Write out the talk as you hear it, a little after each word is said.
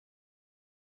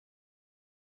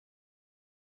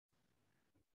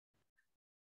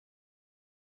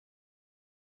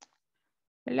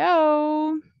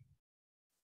Hello.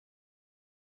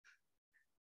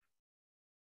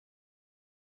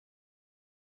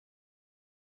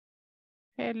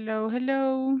 Hello,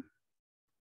 hello.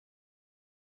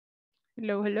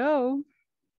 Hello, hello.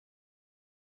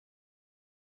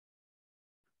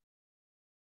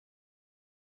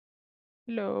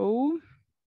 Hello.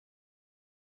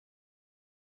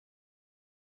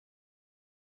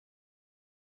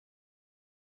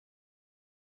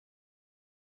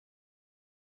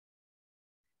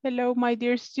 Hello, my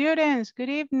dear students. Good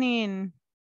evening.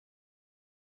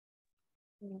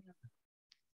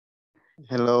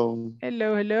 Hello.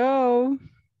 Hello, hello.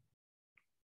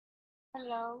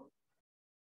 Hello.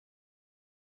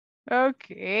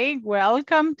 Okay,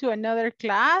 welcome to another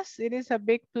class. It is a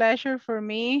big pleasure for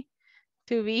me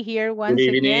to be here once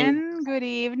evening. again. Good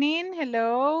evening.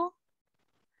 Hello.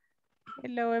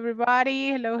 Hello,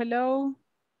 everybody. Hello, hello.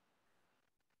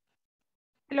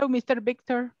 Hello, Mr.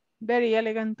 Victor. Very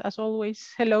elegant as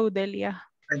always. Hello, Delia.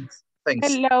 Thanks. Thanks.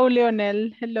 Hello, Leonel.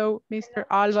 Hello, Mr.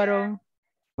 Alvaro.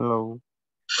 Hello.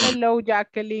 Hello,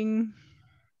 Jacqueline.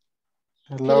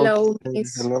 Hello,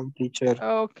 Miss. Hello, teacher.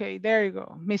 Okay, there you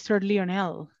go. Mr.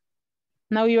 Lionel.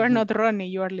 Now you are not Ronnie,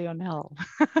 you are Lionel.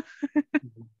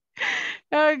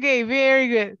 Okay, very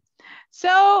good.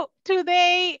 So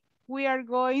today we are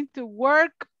going to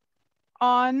work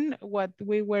on what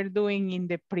we were doing in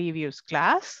the previous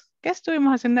class. ¿Qué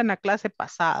estuvimos haciendo en la clase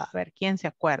pasada? A ver, ¿quién se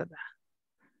acuerda?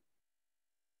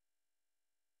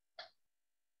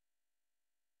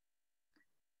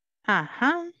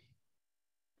 Ajá.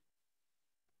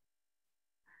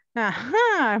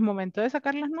 Ajá, es momento de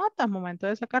sacar las notas, momento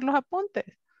de sacar los apuntes.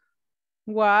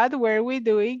 What were we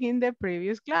doing in the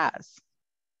previous class?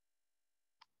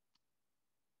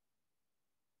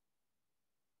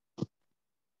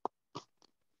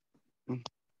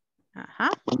 Ajá.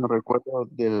 Bueno, recuerdo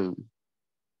de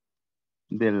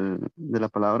la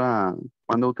palabra,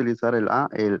 cuando utilizar el a,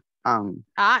 el an.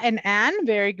 And an,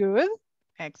 very good.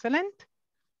 Excellent.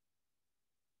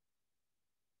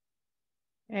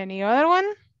 Any other one?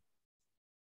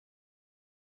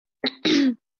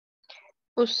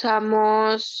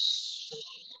 Usamos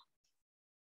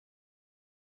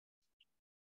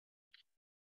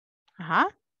Ajá.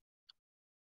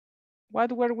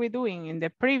 What were we doing in the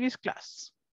previous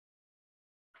class?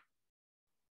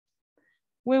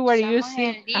 We were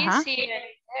using, el this ajá. y el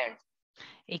there.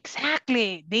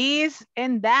 Exactly, this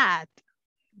and that.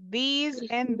 These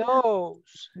and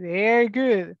those. Very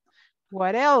good.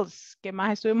 What else? ¿Qué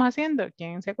más estuvimos haciendo?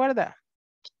 ¿Quién se acuerda?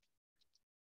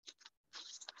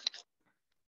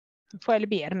 Fue el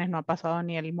viernes, no ha pasado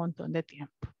ni el montón de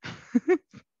tiempo.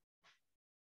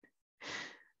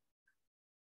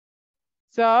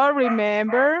 So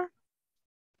remember,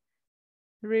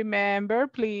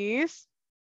 please.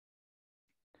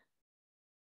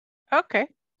 Okay,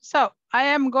 so I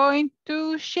am going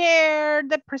to share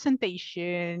the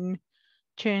presentation.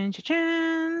 Chan, chan,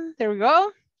 chan. There we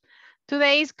go.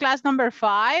 Today is class number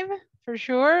 5. For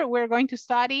sure, we're going to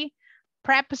study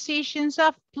prepositions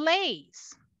of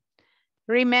place.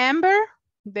 Remember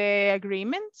the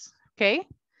agreements, okay?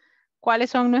 ¿Cuáles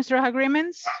son nuestros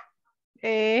agreements?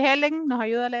 Helen, ¿nos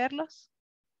ayuda a leerlos?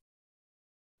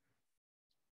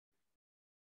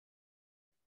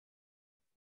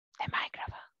 The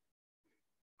microphone.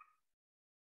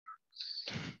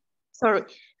 Sorry.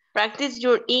 Practice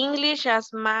your English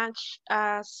as much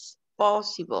as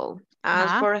possible.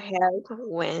 Ask for help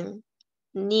when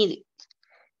needed.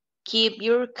 Keep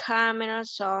your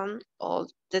cameras on all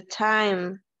the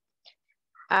time.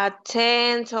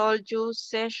 Attend all your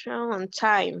sessions on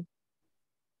time.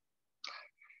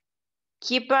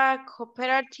 Keep a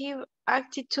cooperative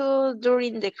attitude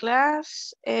during the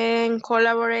class and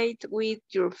collaborate with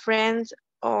your friends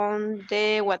on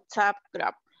the WhatsApp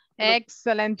group.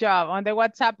 Excellent job on the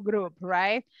WhatsApp group,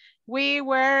 right?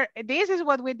 This is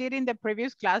what we did in the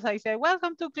previous class. I said,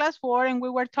 welcome to class 4, and we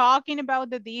were talking about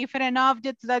the different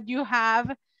objects that you have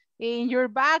in your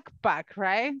backpack,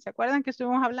 right? ¿Se acuerdan que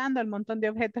estuvimos hablando del montón de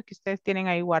objetos que ustedes tienen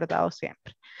ahí guardados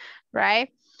siempre, right?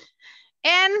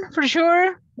 And for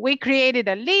sure, we created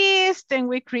a list and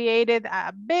we created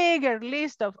a bigger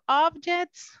list of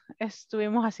objects.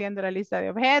 Estuvimos haciendo la lista de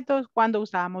objetos, cuando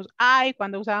usábamos I,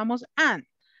 cuando usábamos an.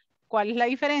 ¿Cuál es la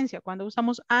diferencia cuando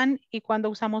usamos an y cuando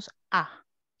usamos a?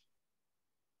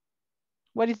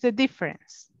 What is the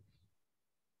difference?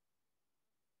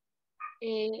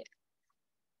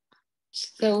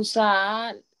 Se usa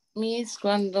a, Miss,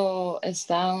 cuando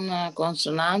está una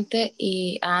consonante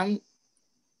y an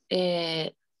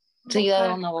seguida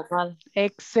de una vocal.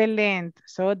 Excellent.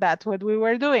 So that's what we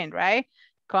were doing, right?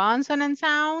 Consonant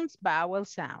sounds, vowel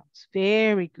sounds.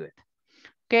 Very good.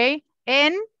 Okay.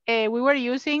 And we were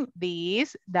using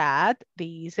these, that,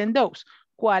 these, and those.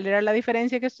 ¿Cuál era la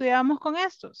diferencia que estudiábamos con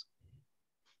estos?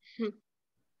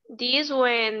 This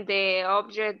when the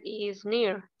object is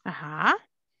near. Ajá.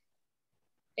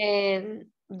 And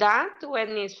that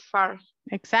when it's far.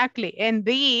 Exactly. And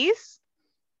these?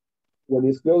 When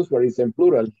it's close, but it's in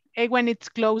plural. When it's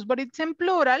close, but it's in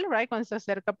plural, right? Cuando está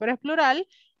cerca, pero es plural.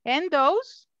 And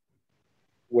those?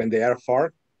 When they are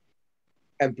far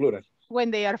and plural.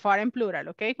 When they are far and plural,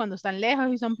 okay? Cuando están lejos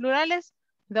y son plurales,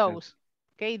 those.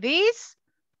 Okay, these,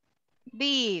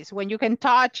 when you can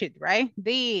touch it, right?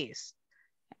 These,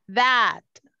 that.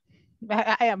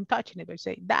 I am touching it, but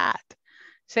say that.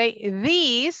 Say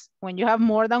these when you have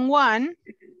more than one,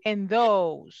 and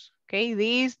those. Okay,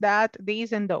 these, that,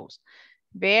 these, and those.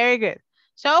 Very good.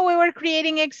 So we were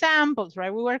creating examples,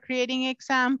 right? We were creating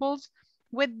examples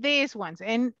with these ones.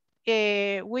 And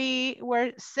we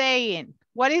were saying,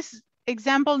 what is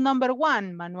example number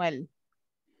 1, Manuel?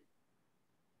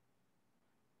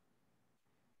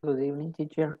 Good evening,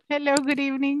 teacher. Hello, good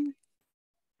evening.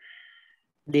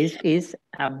 This is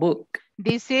a book.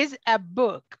 This is a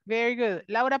book. Very good.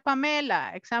 Laura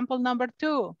Pamela, example number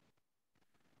 2.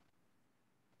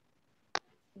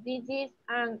 This is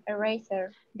an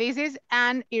eraser. This is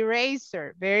an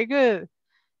eraser. Very good.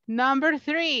 Number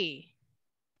 3.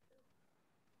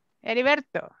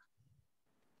 Heriberto.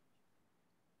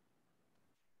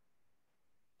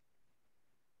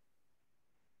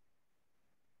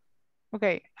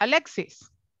 Okay,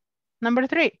 Alexis. Number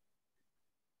 3.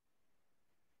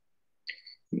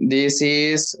 This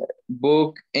is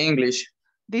book English.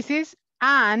 This is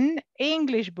an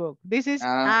English book. This is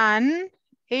an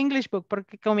English book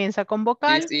porque comienza con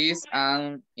vocal. This is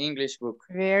an English book.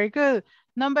 Very good.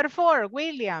 Number 4,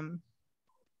 William.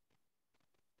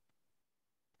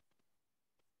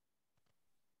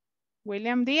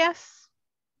 William Diaz.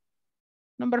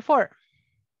 Number 4.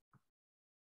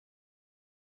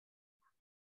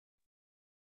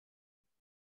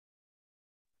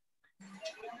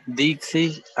 This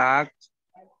is a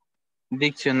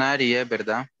dictionary,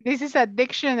 ¿verdad? This is a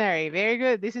dictionary. Very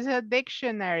good. This is a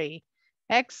dictionary.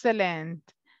 Excellent.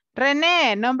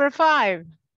 Rene, number 5.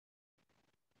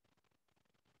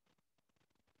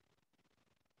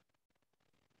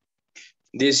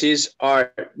 This is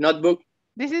our notebook.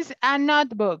 This is a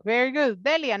notebook. Very good.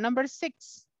 Delia, number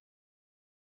 6.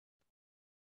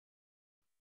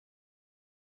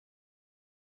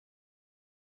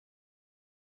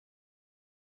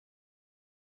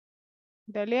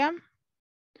 Delia.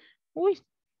 Uy,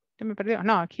 se me perdió.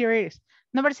 No, here it is.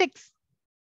 Number 6.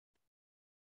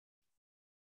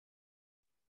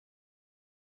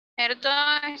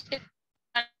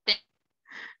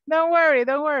 Don't worry,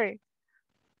 don't worry.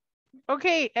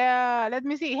 Okay, let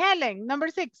me see. Helen, number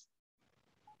 6.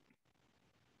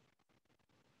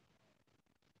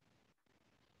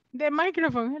 The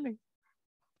microphone, Helen.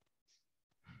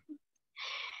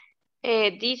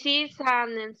 This is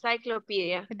an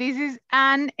encyclopedia. This is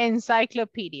an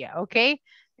encyclopedia, okay?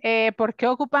 ¿Por qué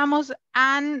ocupamos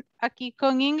an aquí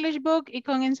con English book y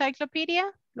con encyclopedia?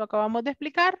 Lo acabamos de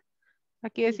explicar.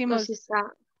 Aquí decimos...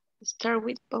 Start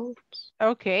with both.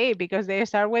 Okay, because they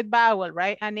start with vowel,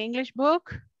 right? An English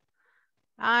book,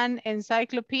 an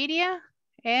encyclopedia,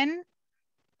 and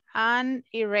an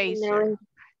eraser.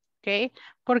 Okay,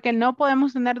 porque no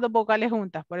podemos tener dos vocales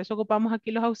juntas. Por eso ocupamos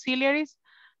aquí los auxiliaries.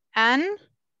 And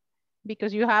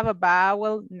because you have a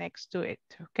vowel next to it,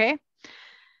 okay?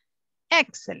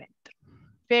 Excellent.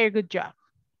 Very good job.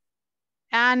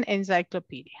 An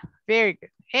encyclopedia. Very good.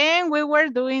 And we were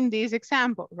doing this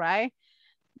example, right?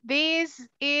 This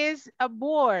is a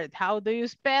board. How do you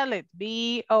spell it?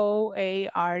 B-O-A-R-D.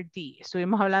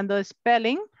 Estuvimos hablando de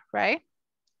spelling, right?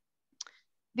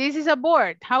 This is a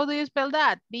board. How do you spell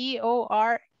that?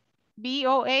 B-O-A-R-D.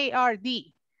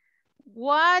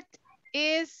 What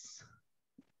is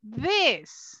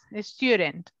this,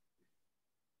 student?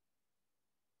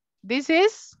 This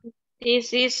is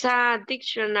a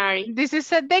dictionary. This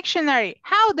is a dictionary.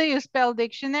 How do you spell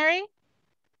dictionary?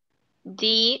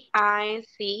 D-I-C-T-I-O-N-A-R-Y.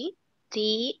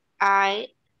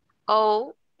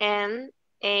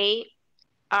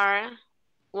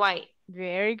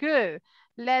 Very good.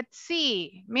 Let's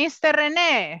see. Mr.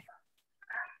 Rene.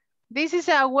 This is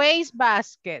a waste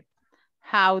basket.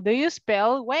 How do you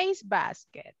spell waste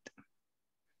basket?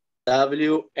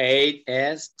 W-A-S-T-E-B-I-S-K-E-T.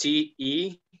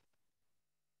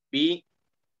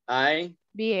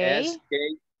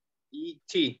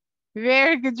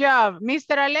 Very good job.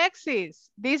 Mr. Alexis,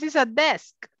 this is a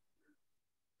desk.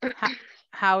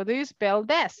 How do you spell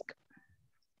desk?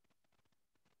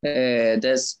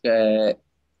 Desk.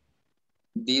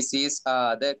 This is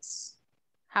a desk.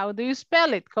 How do you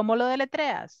spell it? ¿Cómo lo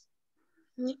deletreas?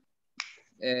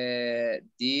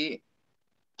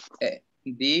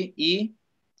 D-E-S-Q,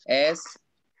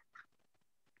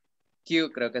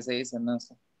 creo que se dice, no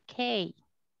sé. K.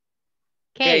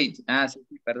 Kate. Ah, sí,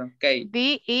 perdón. Kate.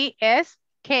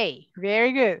 D-E-S-K.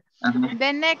 Very good.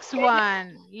 The next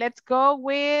one. Let's go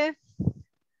with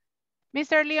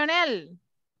Mr. Lionel.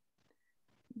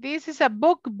 This is a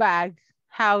book bag.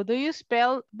 How do you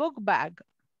spell book bag?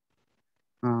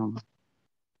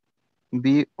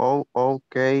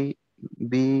 B-O-O-K-B-A-G.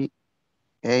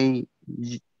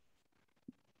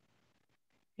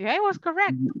 Yeah, it was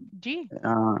correct. G.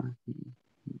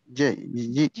 G.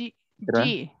 G. G.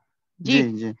 G.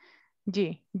 G.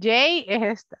 G. J es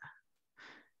esta.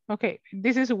 Okay,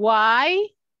 this is Y.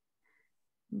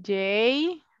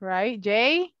 J, right?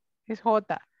 J is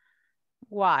J.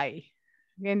 Y.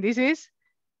 Again, this is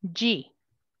G.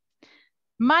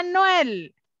 Manuel.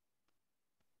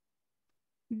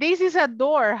 This is a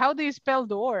door. How do you spell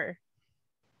door?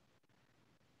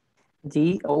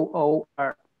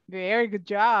 D-O-O-R. Very good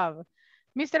job.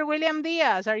 Mr. William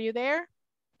Diaz, are you there?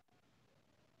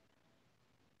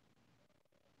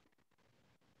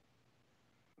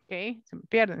 Okay, se me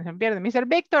pierden, se me pierden. Mr.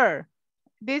 Victor,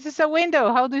 this is a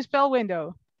window. How do you spell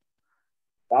window?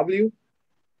 W.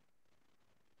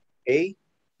 A.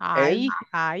 I.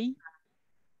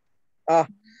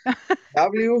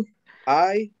 W.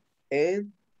 I.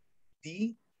 N.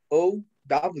 D. O.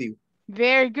 W.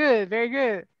 Very good, very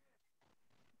good.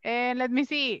 And let me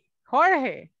see,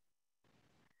 Jorge.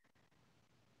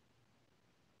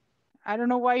 I don't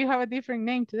know why you have a different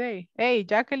name today. Hey,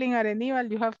 Jacqueline Areníbal,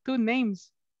 you have two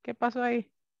names. ¿Qué pasó ahí?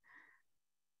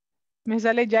 Me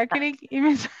sale Jacqueline y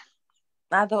me sale...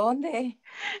 ¿A dónde?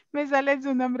 Me sale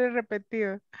su nombre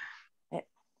repetido.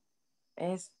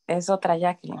 Es otra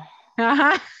Jacqueline.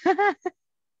 Ajá.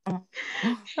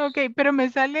 Ok, pero me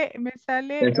sale,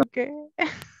 Eso. ok.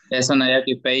 Es una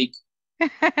Jackie fake.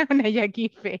 Una Jackie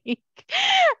fake.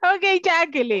 Okay,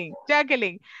 Jacqueline.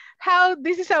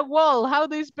 This is a wall. How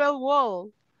do you spell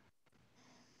wall?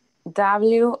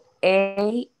 W-A-L-L.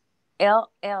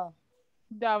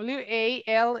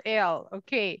 W-A-L-L.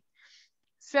 Okay.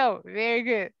 So, very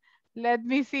good. Let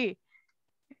me see.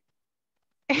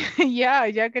 Ya,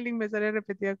 Jacqueline me sale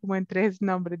repetida como en 3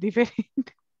 nombres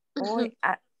diferentes. Uy,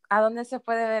 ¿a dónde se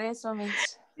puede ver eso,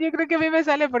 Miss? Yo creo que a mí me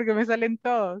sale porque me salen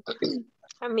todos.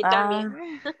 A mí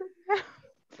también.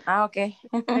 Ok.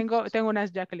 Tengo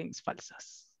unas Jacquelines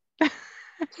falsas.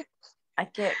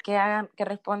 Hay que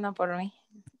respondan por mí.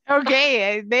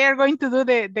 Okay, they are going to do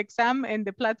the exam in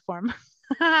the platform.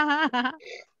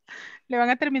 Le van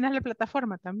a terminar la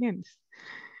plataforma también.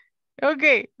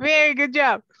 Okay, very good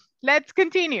job. Let's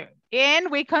continue.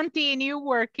 And we continue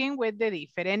working with the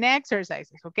different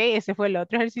exercises. Okay, ese fue el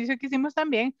otro ejercicio que hicimos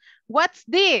también. What's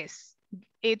this?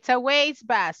 It's a waste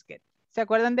basket. ¿Se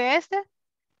acuerdan de este?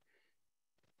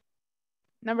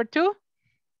 Number 2?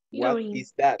 What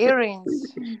is that?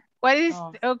 Earrings. What is,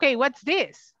 okay, what's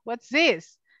this?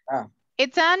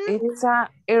 It's an... It is a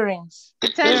earrings.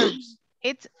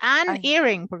 It's an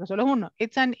earring, porque solo es uno.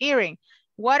 It's an earring.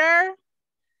 What are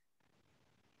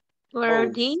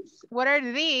these? What are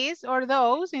these or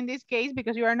those in this case,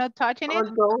 because you are not touching it?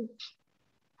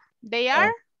 They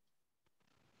are?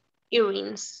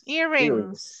 Earrings.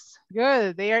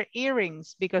 Good, they are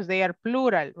earrings because they are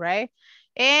plural, right?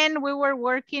 And we were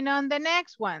working on the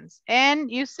next ones.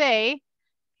 And you say,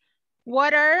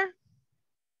 what are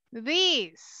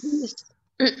these?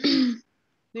 Do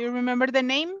you remember the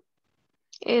name?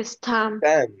 Stamps.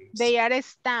 They are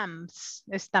stamps,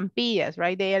 estampillas,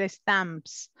 right? They are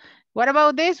stamps. What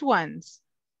about these ones?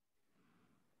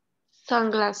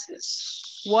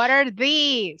 Sunglasses. What are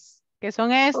these? ¿Qué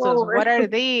son estos? What are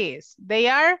these? They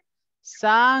are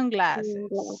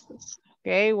sunglasses.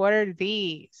 Okay, what are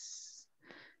these?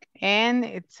 And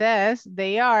it says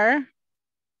they are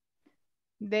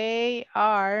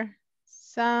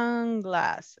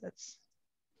sunglasses.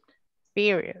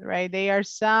 Period, right? They are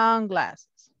sunglasses.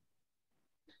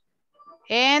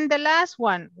 And the last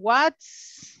one,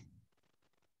 what's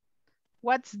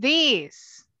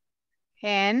this?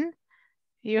 And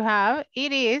you have,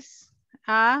 it is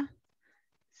a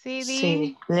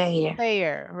CD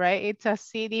player, right? It's a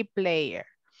CD player.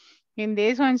 In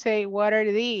this one, say, what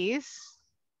are these?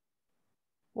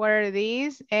 What are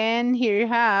these? And here you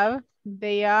have,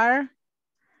 they are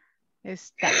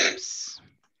stamps,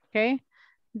 okay?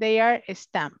 They are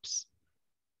stamps.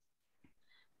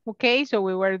 Okay, so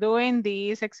we were doing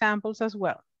these examples as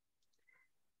well.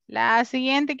 La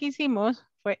siguiente que hicimos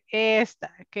fue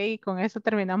esta, ok, con esta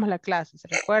terminamos la clase, ¿se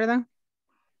recuerdan?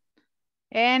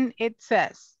 And it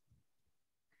says,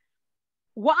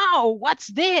 wow, what's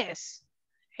this?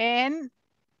 And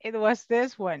it was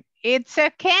this one. It's a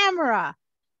camera.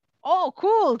 Oh,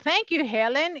 cool. Thank you,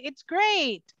 Helen. It's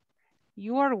great.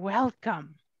 You are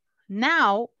welcome.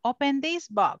 Now open this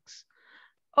box.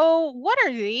 Oh, what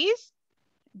are these?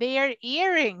 They are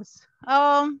earrings.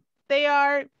 They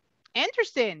are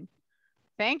interesting.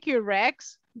 Thank you,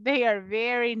 Rex. They are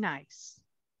very nice.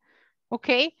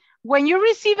 Okay. When you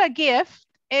receive a gift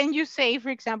and you say, for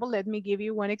example, let me give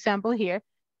you one example here.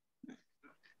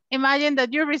 Imagine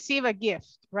that you receive a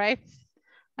gift, right?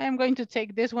 I am going to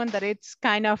take this one that it's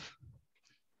kind of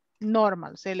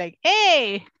normal. Say like,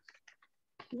 hey,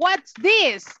 what's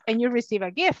this? And you receive a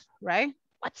gift, right?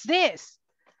 What's this?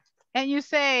 And you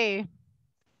say,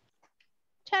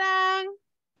 ta-da!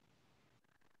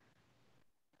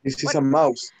 This is a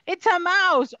mouse. It's a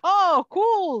mouse. Oh,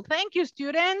 cool. Thank you,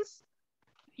 students.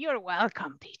 You're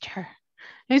welcome, teacher.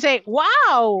 And you say,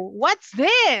 wow, what's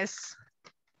this?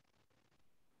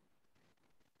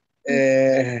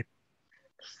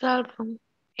 Cell phone.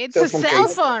 It's Cell a phone cell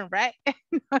case. phone, right?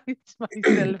 No, it's my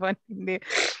cell phone. Indeed.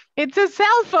 It's a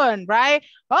cell phone, right?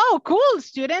 Oh, cool,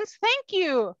 students. Thank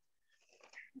you.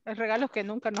 Regalos que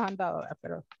nunca nos han dado,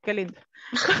 pero qué lindo.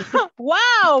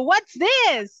 Wow, what's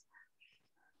this?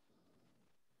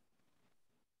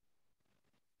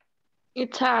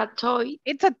 It's a toy.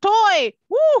 It's a toy.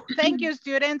 Woo, thank you,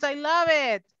 students. I love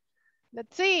it.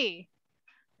 Let's see.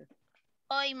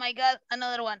 Oh my God,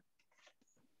 another one.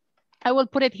 I will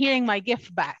put it here in my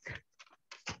gift bag.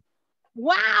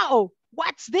 Wow,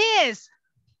 what's this?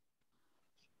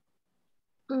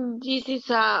 This is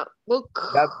a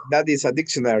book. That is a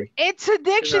dictionary. It's a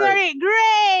dictionary.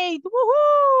 Great.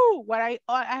 Woohoo. What I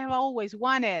have always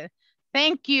wanted.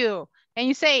 Thank you. And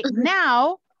you say,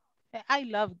 now, I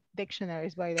love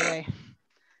dictionaries, by the way.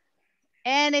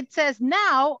 And it says,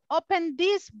 now open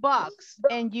this box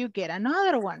and you get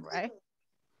another one, right?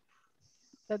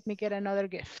 Let me get another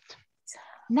gift.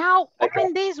 Now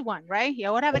open this one, right? Y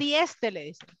ahora abrí este, le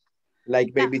dice.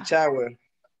 Like baby shower.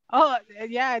 Oh,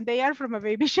 yeah, they are from a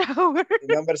baby shower.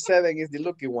 Number 7 is the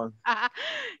lucky one.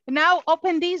 Now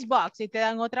open this box. Y te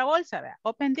dan otra bolsa, ¿verdad?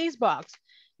 Open this box.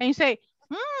 And you say,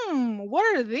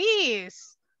 what are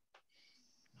these?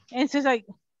 And it says like,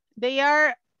 they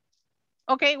are,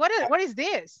 okay, what is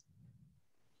this?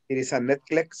 It is a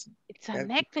necklace. It's a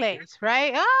necklace,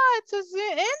 right? Oh, it's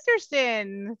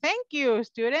interesting. Thank you,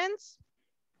 students.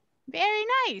 Very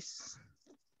nice.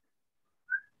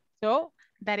 So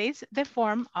that is the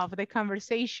form of the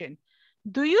conversation.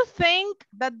 Do you think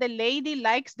that the lady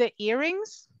likes the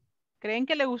earrings? ¿Creen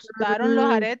que le gustaron los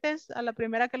aretes a la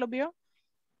primera que los vio?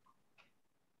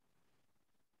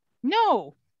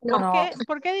 No.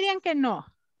 ¿Por qué dirían que no?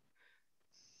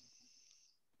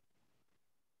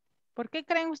 ¿Por qué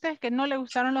creen ustedes que no le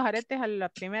gustaron los aretes a la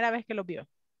primera vez que los vio?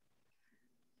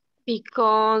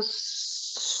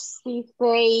 Because she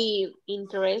say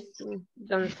interesting,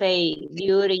 don't say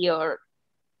beauty or...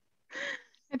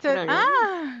 It's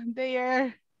they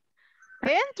are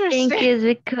interesting. I think it's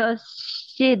because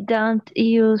she don't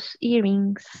use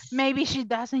earrings. Maybe she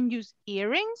doesn't use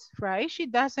earrings, right? She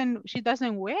doesn't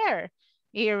wear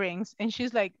earrings. And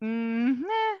she's like,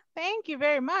 thank you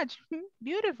very much.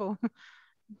 Beautiful.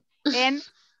 And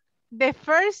the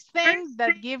first thing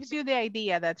that gives you the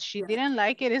idea that she didn't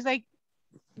like it is like,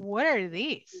 what are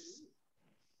these?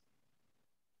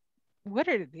 What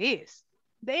are these?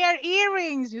 They are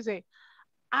earrings, you say.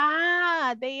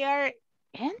 Ah, they are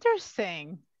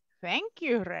interesting. Thank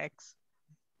you, Rex.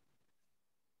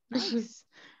 Nice,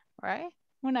 right?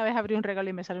 Una vez abrí un regalo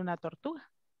y me salió una tortuga.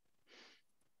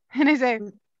 And I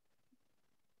said,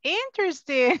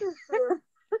 interesting.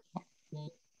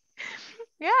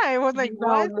 Yeah, it was like,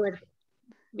 what?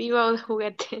 Viva el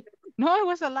juguete. No, it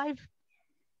was alive.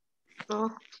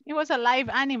 Oh. It was a live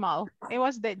animal. It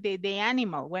was the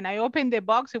animal. When I opened the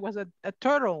box, it was a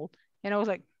turtle. And I was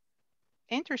like,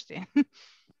 interesting.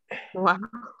 Wow.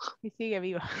 Y sigue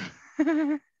viva.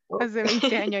 Hace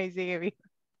 20 años y sigue viva.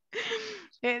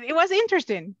 It was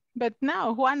interesting. But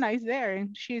now Juana is there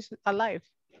and she's alive.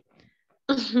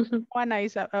 Juana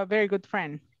is a very good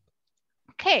friend.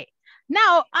 Okay.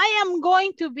 Now I am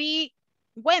going to be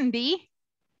Wendy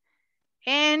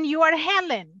and you are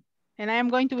Helen and I am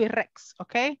going to be Rex,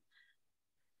 okay?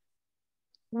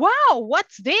 Wow,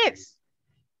 what's this?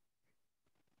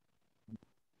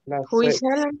 Who is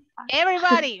Helen?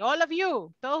 Everybody, all of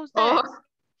you, those Oh,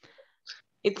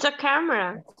 it's a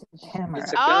camera. It's a camera.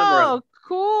 Oh,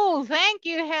 cool. Thank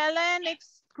you, Helen.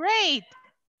 It's great.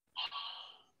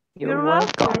 You're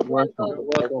welcome. Welcome.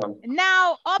 Welcome.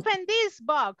 Now open this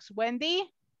box, Wendy.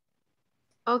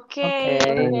 Okay.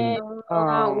 Okay. What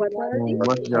are these?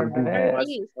 What's your What are What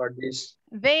These? are these?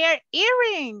 They are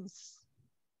earrings.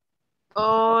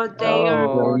 Oh, they are.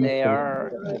 Oh, they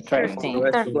are interesting.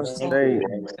 Interesting.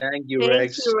 Thank you, Thank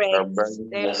Rex. you, Rex.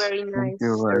 They're very Thank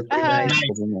you, nice. Rex. Very nice.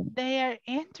 They are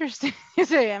interesting. You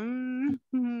say,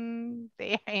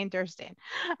 they are interesting.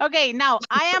 Okay, now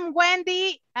I am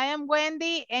Wendy,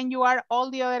 and you are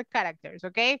all the other characters,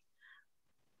 okay?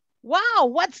 Wow,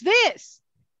 what's this?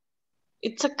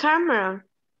 It's a camera.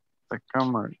 The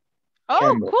camera.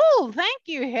 Oh, cool. Thank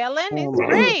you, Helen. It's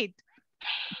great.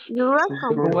 You're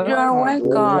welcome. You're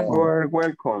welcome. You're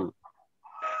welcome.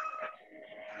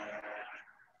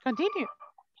 Continue.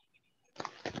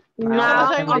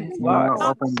 Now, Open open this the Now box.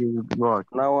 open the box.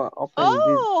 Now open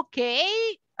Oh, okay.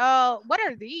 What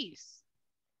are these?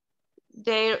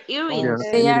 Their earrings.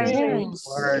 They are Yes. earrings.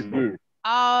 What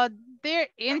are these? They're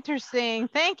interesting.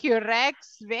 Thank you,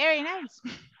 Rex. Very nice.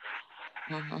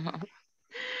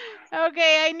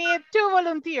 Okay, I need 2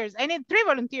 volunteers. I need 3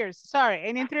 volunteers. Sorry,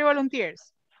 I need 3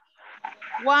 volunteers.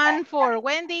 1 for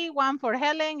Wendy, 1 for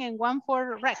Helen, and 1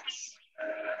 for Rex.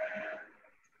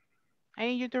 I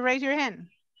need you to raise your hand.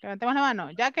 Levantemos la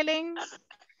mano. Jacqueline,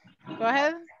 go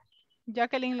ahead.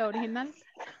 Jacqueline, la original.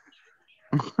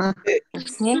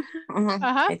 It's me.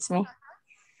 Uh-huh. It's me.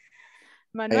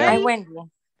 Manuel. I Wendy.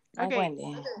 Okay.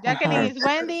 Wendy. Jacqueline is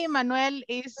Wendy, Manuel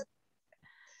is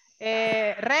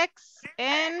Rex,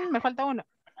 and me falta uno.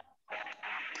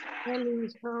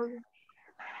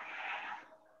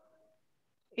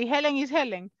 Y Helen is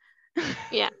Helen.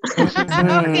 Yeah.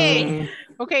 Okay.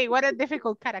 Okay, what a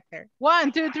difficult character.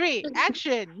 1, 2, 3,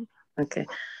 action. Okay.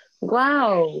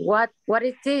 Wow, what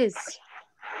is this?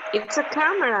 It's a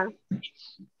camera.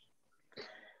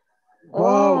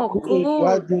 Oh, cool.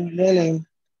 What do you mean?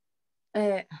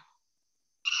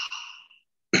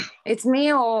 It's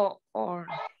me or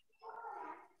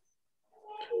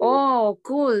oh,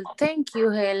 cool. Thank you,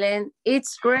 Helen.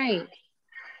 It's great.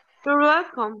 You're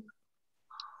welcome.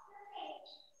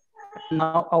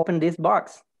 Now open this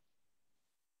box.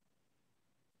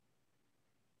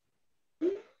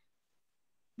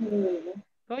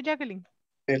 Go, Jacqueline.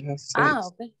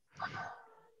 Okay.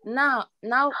 Now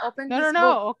open No, this no, book.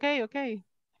 no. Okay, okay.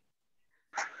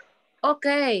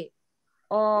 Okay.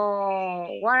 Oh,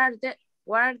 what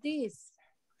are these?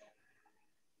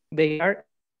 They are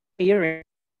earrings.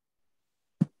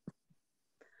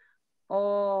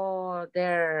 Oh,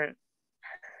 they're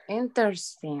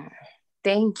interesting.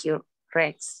 Thank you,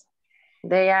 Rex.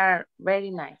 They are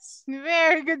very nice.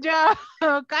 Very good job.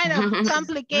 Kind of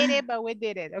complicated, but we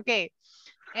did it. Okay.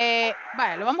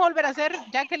 Vale, lo vamos a volver a hacer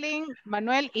Jacqueline,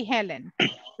 Manuel y Helen.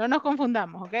 No nos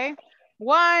confundamos, ¿ok?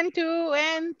 1, 2,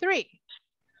 and 3.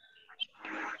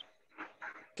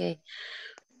 Okay.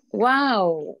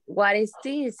 Wow, what is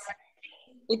this?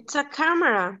 It's a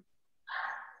camera.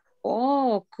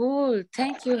 Oh, cool.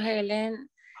 Thank you, Helen.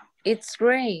 It's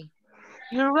great.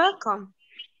 You're welcome.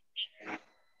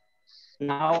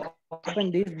 Now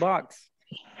open this box.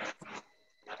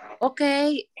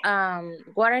 Okay,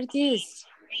 what are these?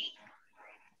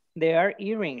 They are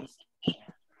earrings.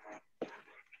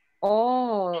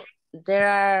 Oh, they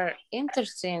are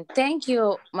interesting. Thank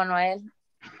you, Manuel.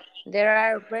 They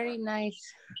are very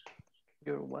nice.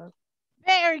 You're welcome.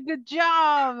 Very good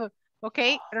job.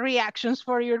 Okay, reactions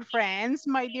for your friends,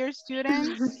 my dear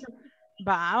students.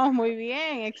 Vamos, muy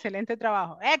bien. Excelente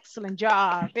trabajo. Excellent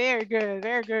job. Very good,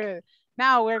 very good.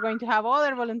 Now we're going to have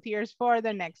other volunteers for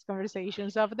the next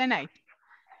conversations of the night.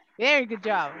 Very good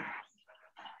job.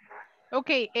 Ok,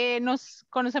 ¿nos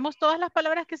conocemos todas las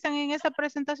palabras que están en esta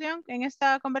presentación, en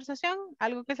esta conversación?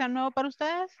 ¿Algo que sea nuevo para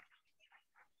ustedes?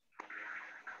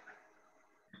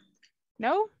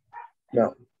 ¿No?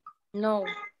 No. No.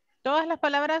 ¿Todas las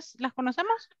palabras las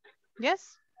conocemos?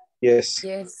 Yes? Yes.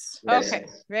 Yes. Okay,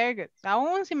 very good.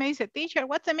 Aún si me dice, teacher,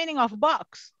 what's the meaning of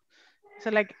box? So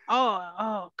like,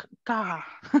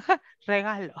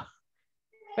 regalo.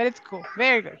 But it's cool,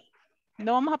 very good.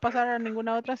 No vamos a pasar a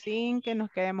ninguna otra sin que nos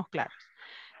quedemos claros.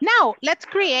 Now, let's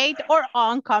create our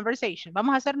own conversation.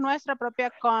 Vamos a hacer nuestra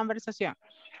propia conversación.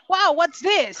 Wow, what's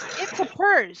this? It's a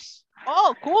purse.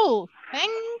 Oh, cool.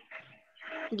 Thank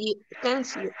you.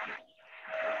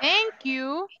 Thank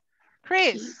you,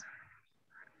 Chris.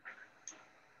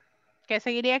 ¿Qué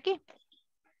seguiría aquí?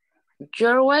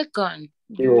 You're welcome.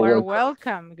 You are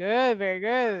welcome. Good, very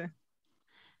good.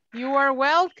 You are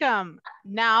welcome.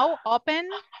 Now open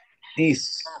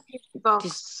This box.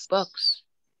 This box.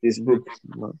 This book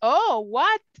Oh,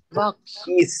 what? Box.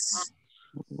 is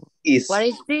What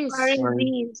is this? What is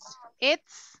this?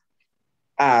 It's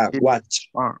Watch.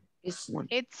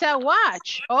 It's a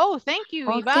watch. Oh, thank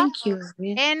you, Eva. Thank you.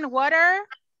 And what are?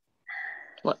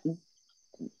 What?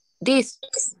 This.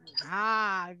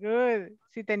 Ah, good.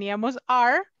 Si teníamos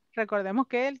are, recordemos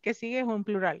que el que sigue es un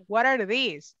plural. What are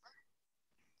these?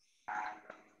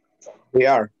 They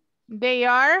are. They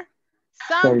are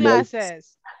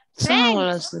sunglasses.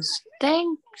 Sunglasses.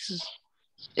 Thanks.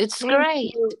 It's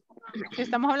great. Si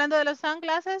estamos hablando de los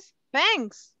sunglasses,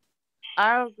 thanks.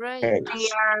 Are great. They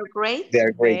are great. They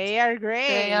are great. They are great.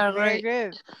 They are Very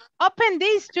great. good. Open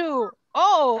these two.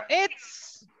 Oh,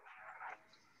 it's...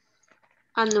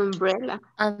 An umbrella.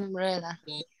 Umbrella.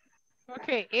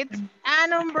 Okay, it's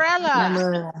an umbrella.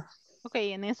 Umbrella.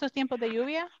 Okay, en esos tiempos de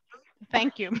lluvia,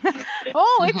 thank you.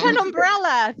 Oh, it's an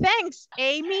umbrella. Thanks,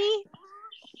 Amy.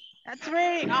 That's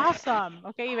very awesome.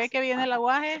 Okay, ve que viene el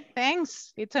aguaje.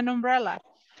 Thanks, it's an umbrella.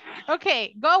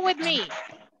 Okay, go with me.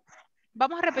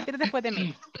 Vamos a repetir después de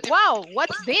mí. Wow,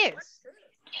 what's this?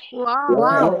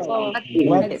 Wow.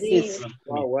 What is this?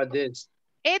 Wow, what is?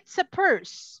 It's a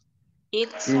purse.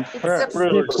 It's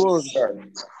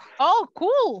Oh,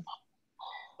 cool.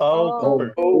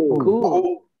 Oh,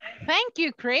 Cool. Thank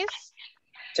you, Chris.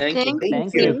 Thank you.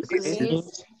 Thank you.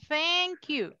 Thank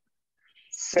you.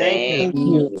 thank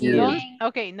you. No,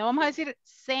 ok, no vamos a decir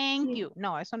thank you.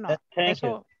 No, eso no.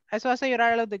 Eso hace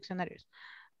llorar a los diccionarios.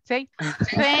 Say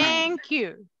thank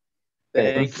you.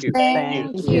 Thank you.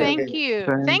 Thank you. Thank you.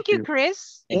 Thank you,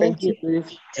 Chris. Thank you,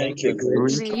 please. Thank you,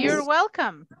 Chris. You're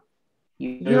welcome.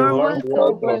 You're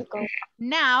welcome.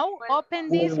 Now open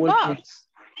this box.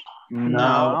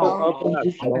 Now, open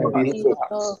this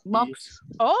Box.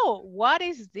 Oh, what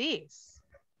is this?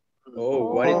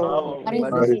 Oh, what is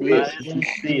What is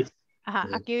this? Ajá,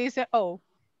 aquí dice oh.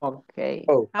 Okay.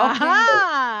 Oh,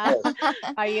 Ajá.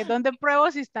 Ahí es donde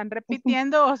pruebo si están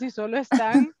repitiendo o si solo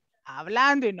están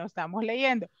hablando y no estamos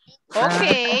leyendo.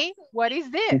 Okay, what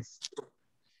is this?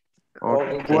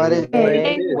 What is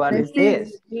What is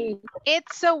this?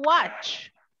 It's a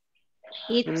watch.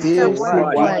 It's Yes, a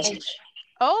watch. watch.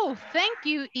 Oh, thank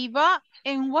you, Eva.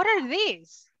 And what are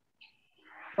these?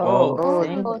 Oh,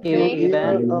 thank you,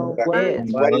 Ivan.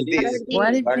 what is this?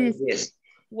 What is What this? is this?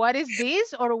 What is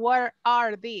this or what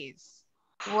are these?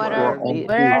 What are these?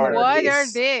 What are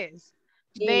these?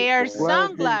 They are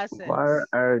sunglasses. What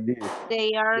are these?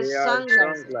 they are They are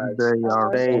sunglasses.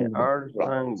 They are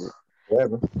sunglasses.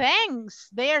 Thanks.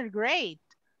 They are great.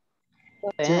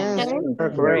 Thanks.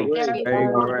 Great. Great.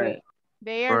 Great.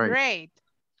 They are great.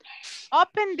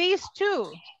 Open these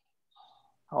two.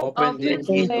 Open this.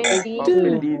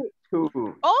 Open these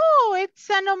two. Oh, it's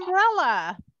an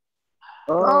umbrella.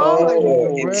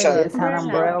 Oh, it's It's an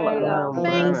umbrella.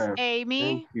 Thanks, Amy.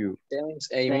 Thank you. Thanks,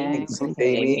 Amy. Thanks,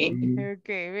 Amy.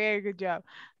 Okay, very good job.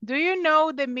 Do you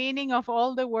know the meaning of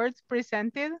all the words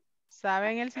presented?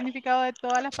 ¿Saben el significado de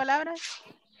todas las palabras?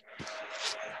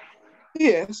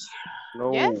 Yes.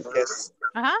 No. Yes? Yes.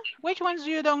 Which ones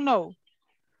you don't know?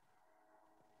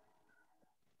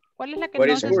 ¿Cuál es la que What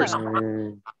no is se purse?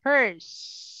 sabe?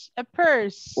 Purse. A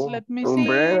purse. Let me see.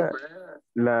 Umbrella.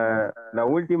 La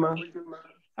última. La última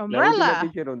Umbrella.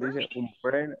 teacher nos dice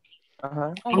umbrella.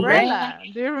 Ajá. Umbrella.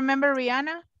 Do you remember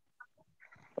Rihanna?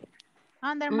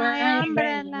 Under my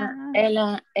umbrella.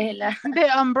 Ella. The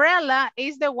umbrella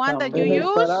is the one that you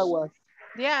use. Paraguas.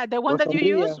 Yeah, the one that you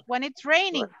use when it's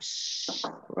raining.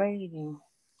 Rating.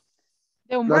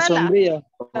 The La umbrella. sombrilla.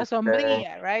 La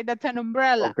sombrilla, right? That's an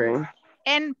umbrella. Okay.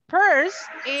 And purse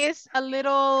is a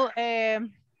little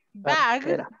bag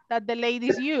Cartera. that the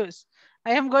ladies use.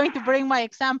 I am going to bring my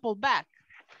example back.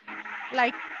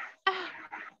 Like,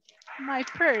 my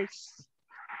purse.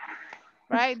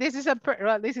 Right? This is a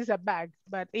well, this is a bag,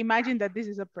 but imagine that this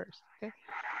is a purse. Okay?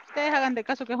 Ustedes hagan de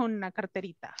caso que es una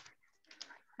carterita.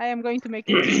 I am going to make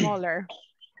it smaller.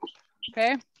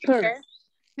 Okay? Purse.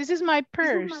 This is my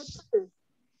purse.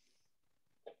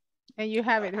 And you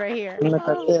have it right here. Una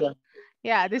cartera.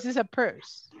 Yeah, this is a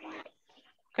purse.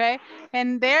 Okay?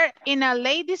 And there, in a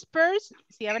lady's purse,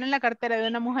 si abren la cartera de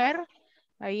una mujer,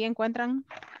 ahí encuentran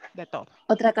de todo.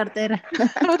 Otra cartera.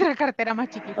 Otra cartera más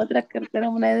chiquita. Otra cartera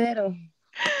monedero.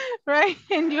 Right?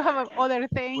 And you have other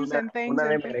things and things. Una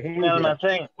de And things.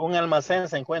 emergencia. Un almacén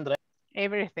se encuentra.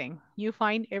 Everything. You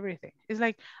find everything. It's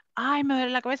like, ay, me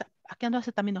duele la cabeza. Aquí ando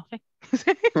acetaminofén.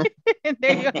 And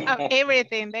there you have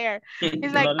everything there.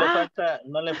 It's like,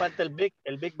 No le falta el Big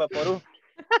Vaporú.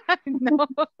 no.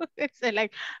 It's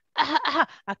like,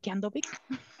 aquí ando big.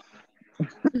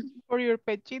 For your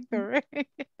pechito, right?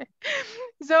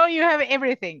 So you have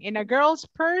everything. In a girl's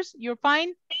purse, you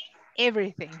find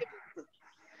everything.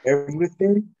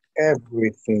 Everything?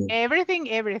 Everything. Everything,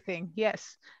 everything.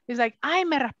 Yes. It's like, ay,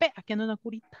 me raspé. Aquí ando una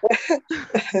curita.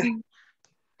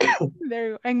 There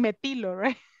you go. En metilo,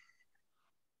 right?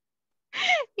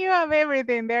 You have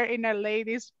everything there in a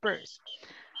lady's purse.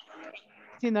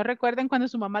 Si no recuerden cuando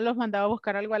su mamá los mandaba a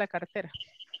buscar algo a la cartera.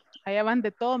 Allá van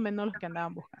de todo menos los que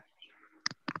andaban buscando.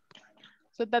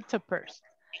 So that's a purse.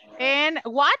 And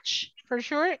watch, for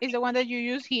sure, is the one that you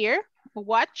use here.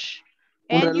 Watch.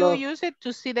 And you use it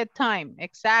to see the time.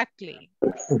 Exactly.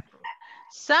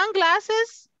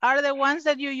 Sunglasses are the ones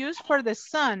that you use for the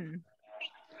sun.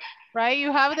 Right?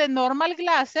 You have the normal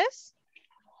glasses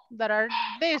that are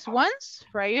these ones,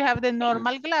 right? You have the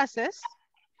normal glasses.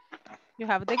 You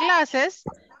have the glasses,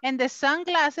 and the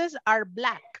sunglasses are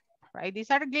black, right? These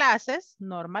are glasses,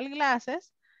 normal glasses,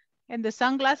 and the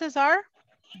sunglasses are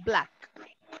black.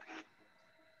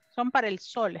 Son para el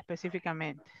sol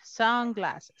específicamente,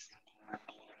 sunglasses.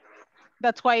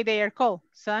 That's why they are called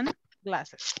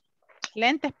sunglasses.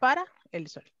 Lentes para el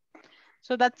sol.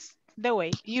 So that's the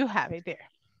way you have it there.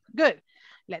 Good.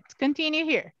 Let's continue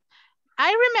here.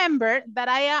 I remember that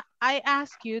I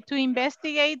asked you to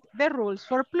investigate the rules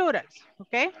for plurals,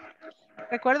 okay?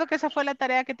 Recuerdo que esa fue la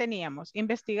tarea que teníamos,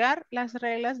 investigar las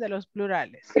reglas de los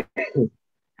plurales.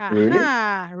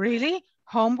 Ajá, really?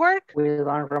 Homework? We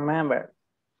don't remember.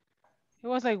 It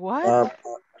was like, what?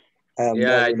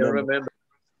 Yeah, I don't remember.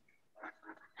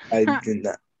 I do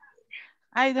not.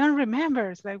 I don't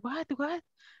remember. It's like, what?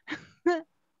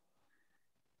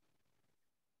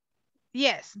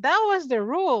 Yes, that was the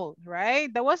rule,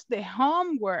 right? That was the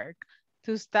homework,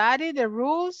 to study the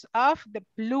rules of the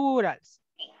plurals.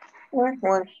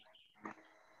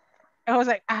 I was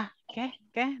like, ¿qué?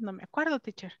 No me acuerdo,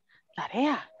 teacher.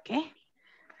 Tarea, ¿qué?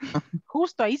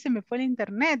 Justo ahí se me fue el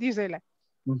internet. You say like,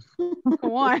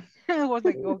 come on. I was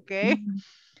like, okay.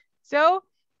 So,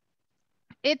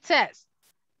 it says,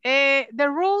 the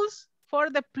rules for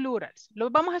the plurals.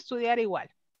 Los vamos a estudiar igual.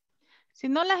 Si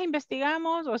no las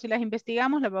investigamos o si las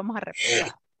investigamos, las vamos a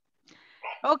repetir.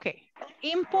 Okay,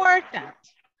 important.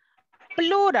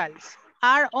 Plurals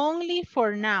are only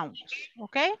for nouns,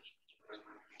 okay?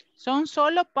 Son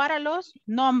solo para los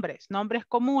nombres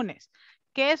comunes.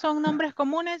 ¿Qué son nombres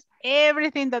comunes?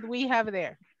 Everything that we have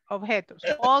there, objetos,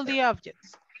 all the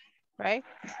objects, right?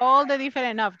 All the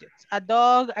different objects, a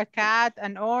dog, a cat,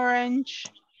 an orange,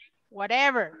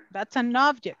 whatever, that's an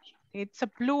object, it's a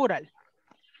plural.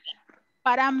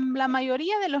 Para la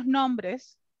mayoría de los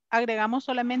nombres, agregamos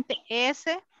solamente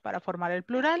S para formar el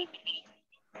plural.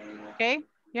 Okay,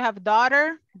 you have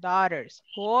daughter, daughters,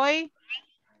 boy,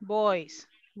 boys,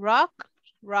 rock,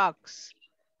 rocks,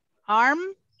 arm,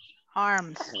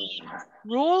 arms,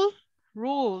 rule,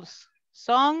 rules,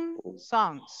 song,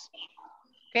 songs.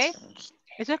 Okay,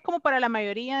 eso es como para la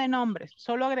mayoría de nombres,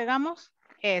 solo agregamos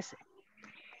S.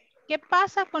 ¿Qué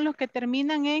pasa con los que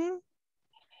terminan en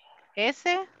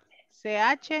S,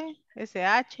 CH,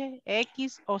 SH,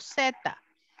 X o Z?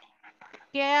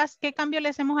 ¿Qué cambio le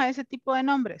hacemos a ese tipo de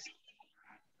nombres?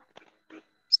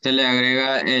 Se le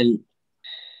agrega el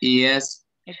IS.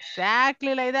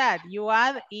 Exactly like that. You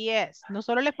add ES. No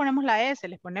solo les ponemos la S,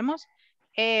 les ponemos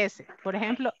ES. Por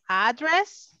ejemplo,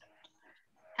 address,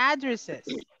 addresses.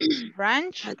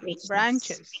 Branch,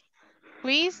 branches.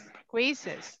 Quiz,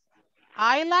 quizzes.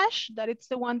 Eyelash, that it's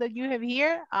the one that you have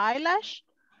here. Eyelash,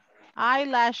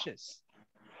 eyelashes.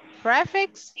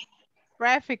 Prefix,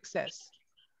 prefixes.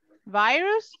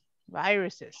 Virus,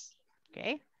 viruses.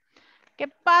 Okay. ¿Qué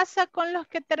pasa con los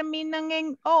que terminan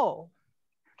en O?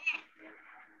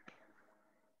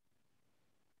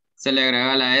 Se le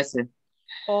agrega la S.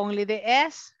 Only the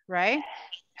S, right?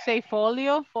 Say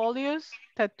folio, folios,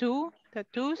 tattoo,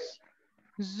 tattoos,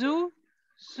 zoo,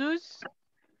 zoos,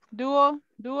 duo,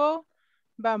 duo,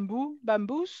 bamboo,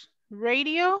 bamboos,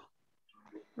 radio,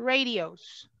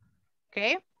 radios.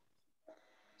 Okay?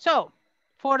 So,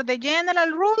 for the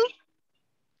general rule,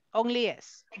 only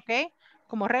S, okay?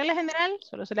 Como regla general,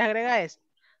 solo se les agrega S.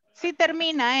 Si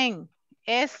termina en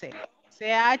S,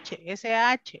 CH,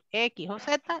 SH, X o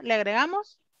Z, le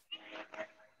agregamos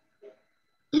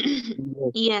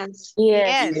Yes.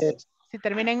 yes. Si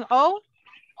termina en O,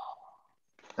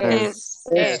 Yes.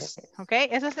 S. Ok,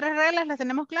 esas tres reglas las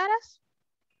tenemos claras.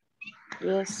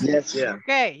 Yes. Yes, yeah.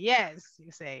 Okay, yes,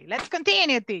 you say. Let's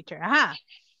continue, teacher. Ajá.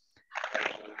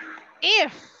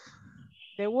 If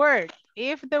the word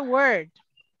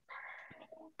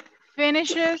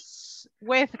finishes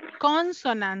with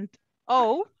consonant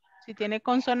O, si tiene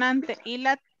consonante y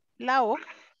la O,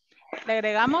 le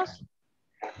agregamos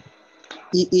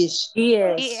Is.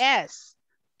 Yes. ES.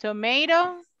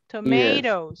 Tomato,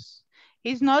 tomatoes.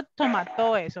 It's not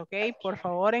tomatoes, okay? Por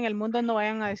favor, en el mundo no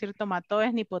vayan a decir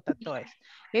tomatoes ni potatoes.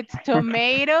 It's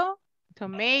tomato,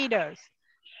 tomatoes.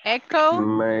 Echo,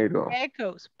 Tomato.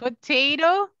 echoes.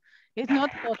 Potato, it's not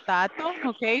potato,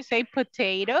 okay? Say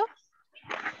potato,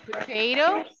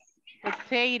 potato,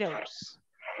 potatoes,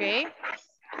 okay?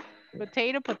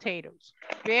 Potato, potatoes.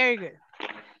 Very good.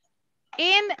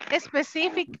 In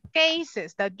specific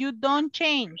cases that you don't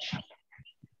change,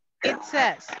 it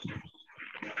says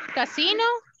casino,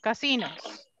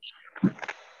 casinos.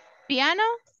 Piano,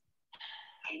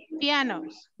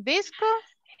 pianos. Disco,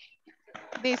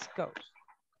 discos.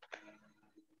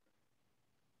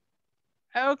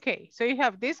 Okay, so you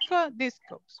have disco,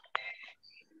 discos.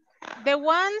 The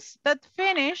ones that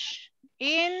finish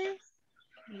in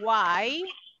Y,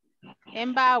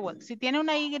 en vowel. Si tiene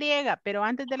una Y, pero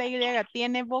antes de la Y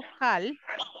tiene vocal,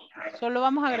 solo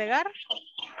vamos a agregar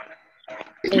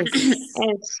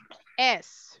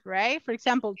S, right? For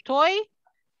example, toy,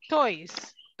 toys.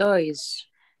 Toys.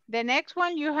 The next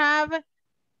one you have,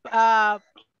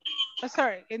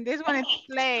 sorry, in this one it's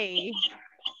play.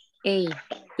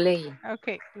 Play.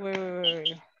 Okay,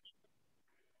 wait.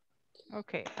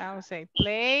 Okay, I will say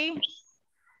play.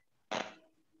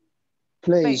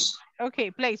 Place.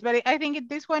 Okay, place, but I think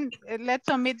this one, let's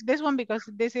omit this one because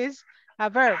this is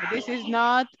a verb. This is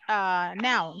not a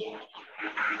noun.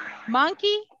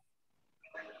 Monkey,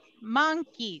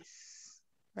 monkeys,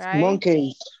 right?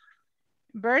 Monkey.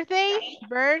 Birthday,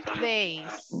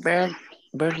 birthdays.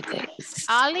 Birthdays.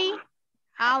 Alley,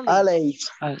 Alley.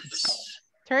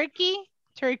 turkey,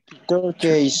 turkey.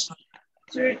 Turkeys.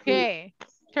 Okay,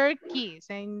 turkeys,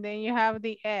 and then you have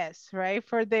the S, right,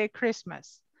 for the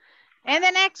Christmas. And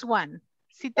the next one,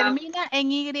 si termina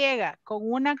en Y con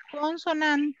una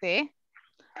consonante,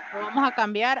 lo vamos a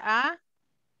cambiar a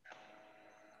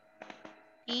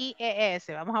IES.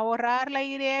 Vamos a borrar la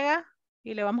Y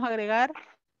y le vamos a agregar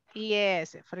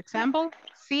IES. For example,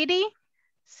 city,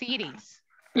 cities.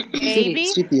 Baby,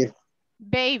 City.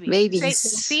 babies. Say,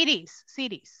 cities.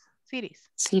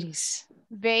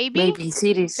 Baby,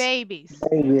 Cities. babies.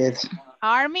 Babies.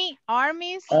 Army,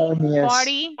 armies. Armies.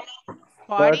 Party,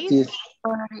 parties.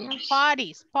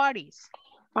 Parties. Parties.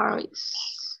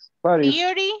 Parties.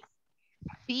 Theory,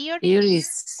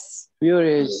 Theories.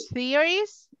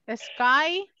 theories.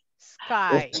 Sky,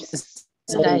 skies.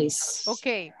 Skies.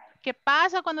 Ok, ¿qué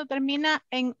pasa cuando termina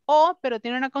en O pero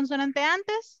tiene una consonante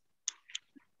antes?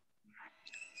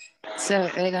 Se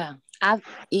agrega add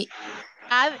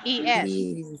Add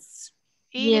ES.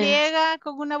 Y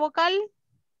con una vocal.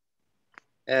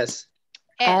 S.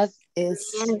 Add S.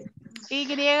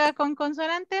 Y con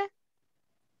consonante.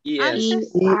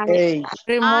 ES.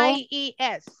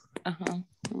 IES.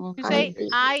 You say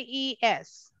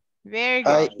IES. Very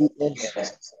good.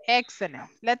 IES. Excellent.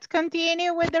 Let's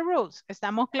continue with the rules.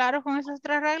 ¿Estamos claros con esas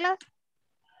tres reglas?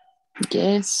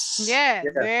 Yes. Yes,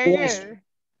 very good.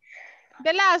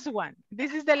 The last one.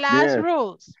 This is the last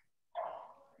rules.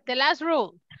 The last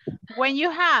rule. When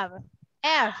you have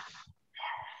F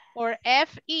or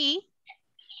FE,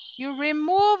 you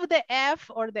remove the F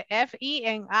or the FE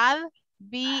and add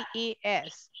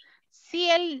BES. Si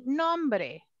el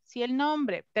nombre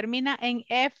termina en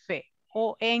F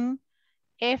o en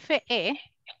FE,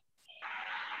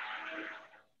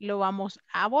 lo vamos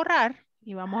a borrar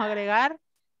y vamos a agregar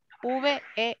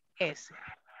VES.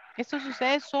 Esto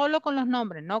sucede solo con los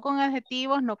nombres, no con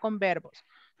adjetivos, no con verbos,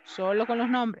 solo con los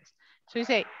nombres. So you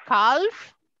say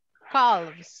calf,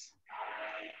 calves.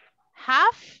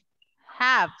 Half,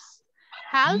 halves.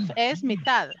 Half es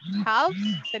mitad. Halves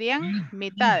serían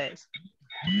mitades.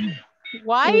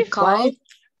 Wife, calf.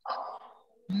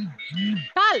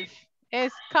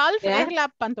 Calf es la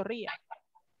pantorrilla.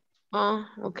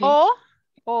 Okay.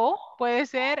 O puede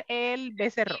ser el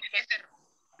becerro.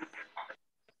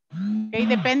 Okay,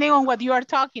 depending on what you are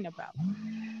talking about.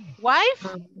 Wife,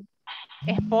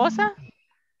 esposa.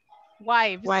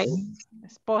 Wives,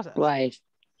 esposas. Wife.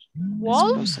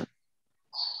 Wolf, Esposa.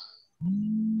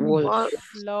 Wolf.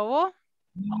 lobo.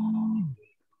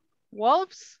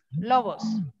 Wolves, lobos.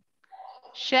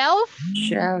 Shelf,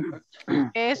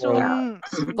 es un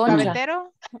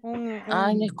gavetero.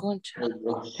 Ay, no es concha.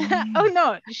 Oh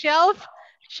no, shelf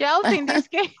in this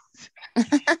case.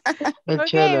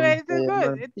 Okay, it's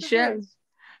good. Shelves.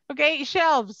 Okay,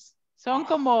 shelves son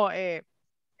como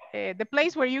the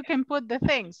place where you can put the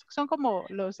things. Son como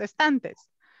los estantes.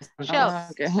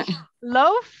 Shelves. Okay.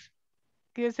 Loaf,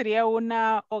 que sería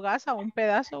una hogaza, un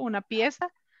pedazo, una pieza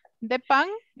de pan,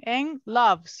 en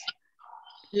loaves.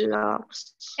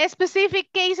 Specific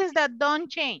cases that don't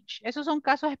change. Esos son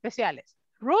casos especiales.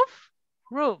 Roof,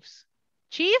 roofs.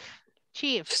 Chief,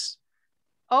 chiefs.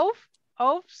 Oath,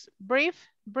 oaths, brief,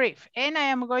 brief. And I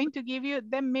am going to give you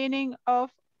the meaning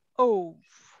of oath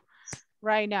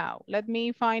right now. Let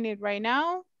me find it right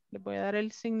now. Le voy a dar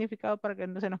el significado para que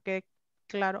no se nos quede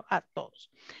claro a todos.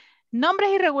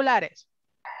 Nombres irregulares.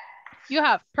 You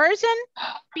have person,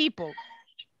 people.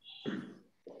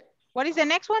 What is the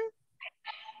next one?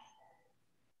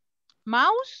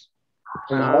 Mouse?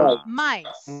 Mice.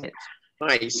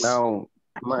 Mice. No.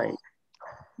 My.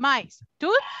 Mice.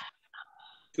 Tooth?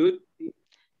 Tooth.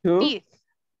 Teeth.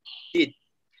 Teeth.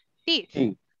 Teeth.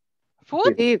 Teeth.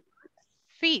 Foot? Feet.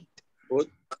 Feet. Foot.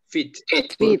 Feet.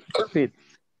 Feet.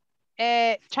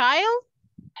 Child?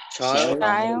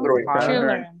 Child.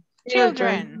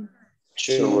 Children.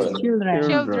 Children. Children.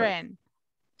 Children.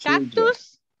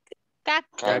 Cactus?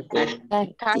 Cactus.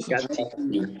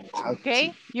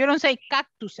 Okay. You don't say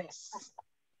cactuses.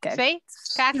 Say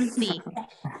cacti.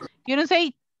 You don't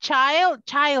say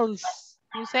childs.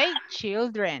 You say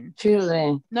children.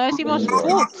 Children. No decimos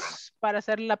foots para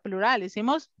hacer la plural.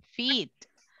 Decimos feet.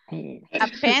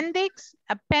 Appendix,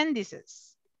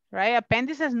 appendices. Right?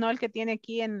 Appendices no el que tiene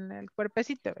aquí en el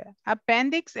cuerpecito. ¿Verdad?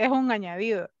 Appendix es un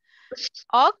añadido.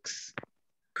 Ox,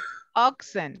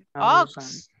 oxen.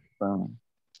 Ox.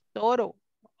 Toro.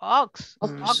 Ox.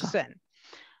 Oxen.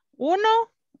 Uno,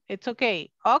 it's okay.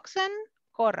 Oxen,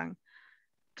 corran.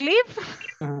 Cliff,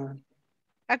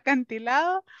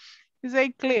 acantilado. You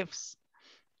say cliffs.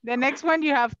 The next one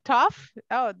you have tough.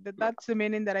 Oh, that's the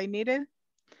meaning that I needed.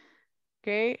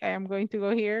 Okay, I am going to go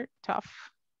here. Tough.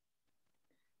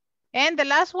 And the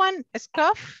last one,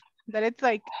 scuff. That it's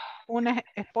like una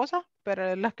esposa,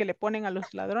 pero las que le ponen a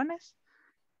los ladrones.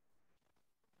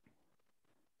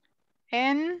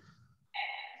 And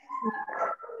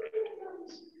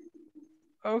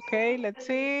okay, let's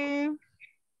see.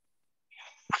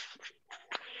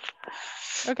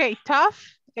 Okay,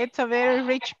 tough. It's a very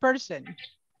rich person.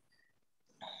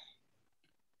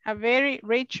 A very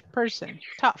rich person.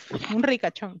 Tough. Un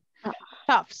ricachón.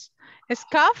 Toughs.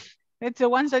 Scuff. It's the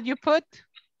ones that you put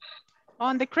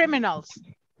on the criminals.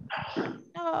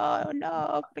 No,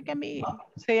 no, porque a mí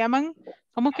se llaman,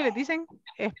 ¿cómo es que les dicen?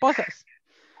 Esposas.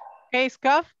 Okay,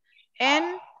 scuff.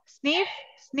 And sniff,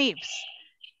 sniffs.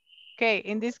 Okay,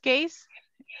 in this case,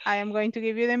 I am going to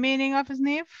give you the meaning of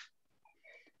sniff.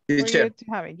 For you Teacher, to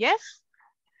have it. Yes?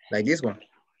 like this one.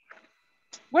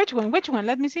 Which one? Which one?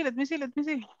 Let me see.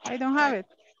 I don't have it.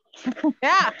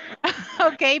 Yeah.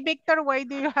 Okay, Victor, why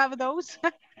do you have those?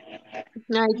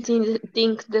 I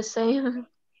think the same.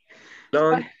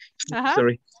 Long,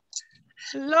 sorry.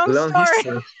 Long Long story.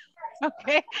 history.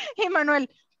 Okay. Emmanuel,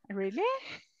 really?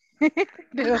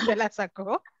 ¿De dónde la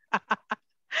sacó?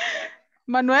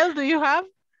 Manuel, do you have?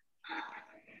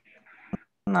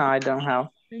 No, I don't have.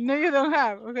 No, you don't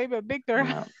have. Okay, but Victor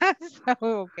No. has.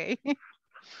 Okay.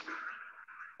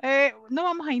 No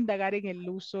vamos a indagar en el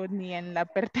uso ni en la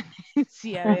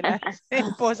pertenencia de la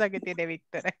esposa que tiene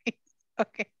Víctor ahí.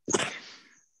 Okay.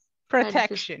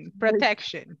 Protection.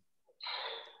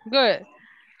 Good.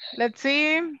 Let's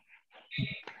see.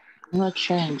 No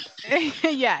change.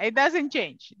 Yeah, it doesn't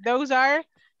change. Those are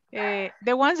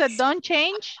the ones that don't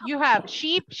change. You have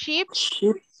sheep.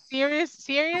 Serious.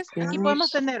 Aquí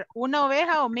podemos tener una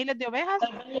oveja o miles de ovejas.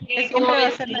 Que siempre va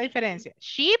a ser la diferencia.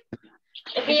 Sheep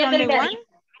is only one.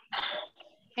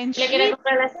 And sheep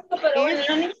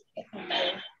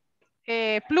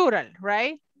is plural,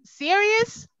 right?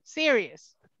 Serious.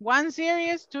 One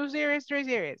serious, two serious, three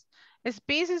serious.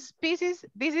 Species,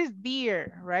 this is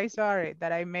deer, right? Sorry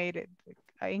that I made it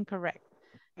incorrect.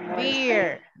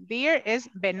 Deer is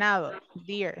venado,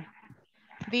 deer.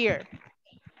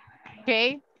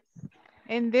 Okay,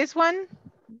 and this one,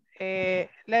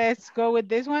 let's go with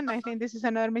this one. I think this is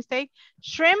another mistake.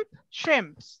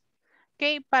 Shrimps.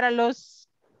 Okay, para los,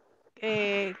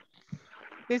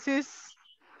 this is,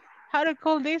 how to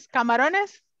call this?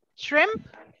 Camarones, shrimp,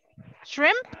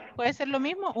 puede ser lo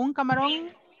mismo, un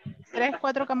camarón, 3,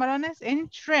 4 camarones en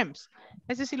shrimps.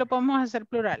 Ese sí lo podemos hacer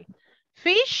plural.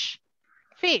 Fish.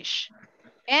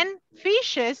 And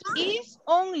fishes is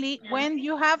only when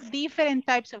you have different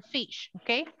types of fish,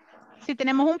 okay? Si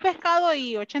tenemos un pescado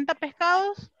y 80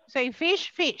 pescados, say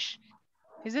fish.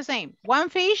 It's the same. One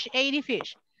fish, 80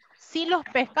 fish. Si los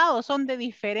pescados son de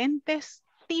diferentes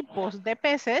tipos de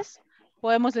peces,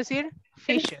 podemos decir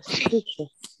fishes.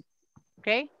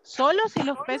 Okay? Solo si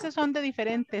los peces son de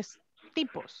diferentes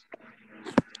tipos.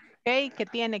 Okay? Que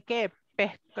tiene que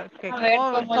pesca, que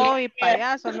y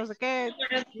payaso, no sé qué.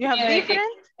 You have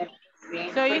different.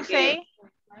 So you say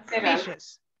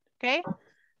fishes. Okay?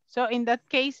 So in that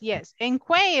case, yes. And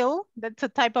quail, that's a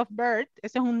type of bird.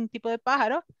 Ese es un tipo de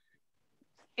pájaro.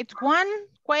 It's 1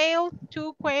 quail,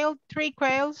 2 quail, 3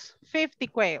 quails, 50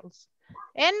 quails.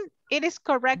 And it is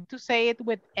correct to say it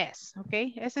with S, ¿ok?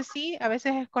 Ese sí, a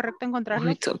veces es correcto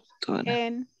encontrarlo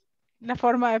en la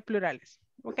forma de plurales,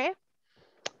 ¿ok?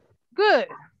 Good.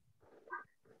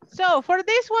 So for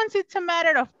these ones, it's a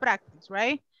matter of practice,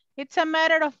 right? It's a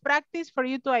matter of practice for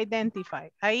you to identify.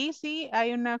 Ahí sí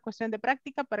hay una cuestión de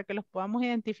práctica para que los podamos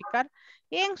identificar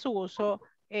en su uso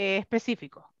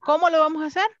específico. ¿Cómo lo vamos a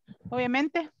hacer?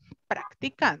 Obviamente,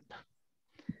 practicando.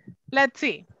 Let's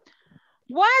see.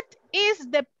 What is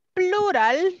the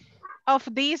plural of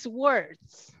these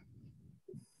words?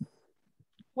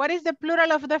 What is the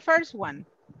plural of the first one?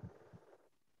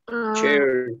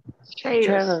 Chair.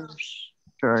 Chairs.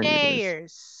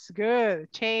 Chairs.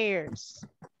 Good. Chairs.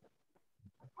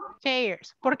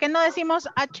 Chairs. ¿Por qué no decimos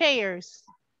a chairs?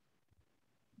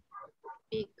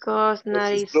 Because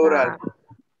not It's is plural.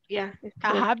 yeah. It's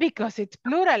plural. Ajá, because it's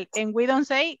plural. And we don't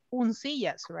say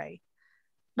uncillas, right?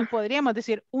 No podríamos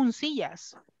decir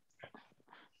uncillas.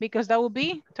 Because that would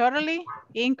be totally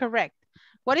incorrect.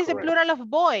 What is the plural of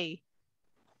boy?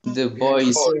 The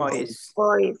boys. Boys.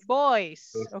 Boys.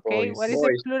 Boys. Okay. Boys. What is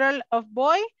the plural of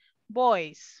boy?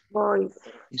 Boys. Boys.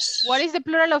 What is the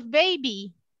plural of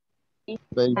baby?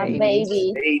 Baby.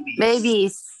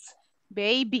 Babies.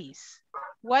 Babies.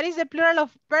 What is the plural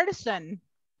of person?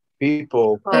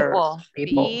 People.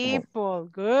 People.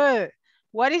 Good.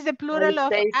 What is the plural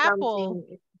of Say apple?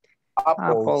 something.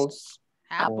 Apples.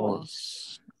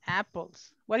 Apples.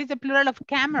 Apples. What is the plural of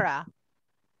camera?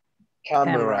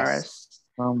 Cameras.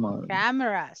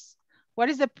 Cameras. What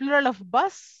is the plural of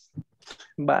bus?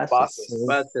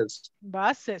 Buses.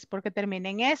 Buses, porque termina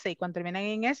en S y cuando terminan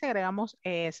en S agregamos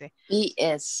ES.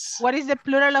 ES. What is the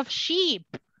plural of sheep?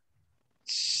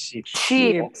 Sheep.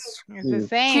 It's the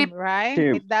same, right?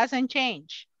 Sheep. It doesn't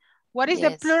change. What is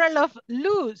the Yes. plural of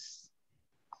loose?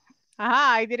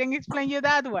 Aha, I didn't explain you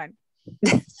that one.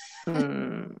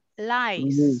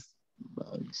 Lice.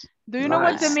 Do you know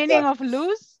what's the Lice. meaning of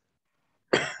loose?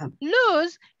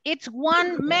 Loose, it's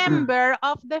one member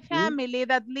of the family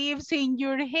that lives in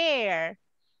your hair.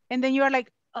 And then you are like,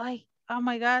 oh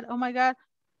my God, oh my God.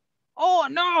 Oh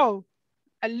no,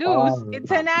 a loose,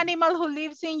 it's an animal who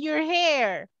lives in your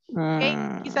hair. Okay?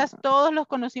 Quizás todos los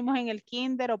conocimos en el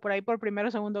kinder o por ahí por primero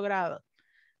o segundo grado.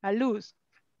 A loose.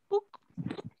 Book.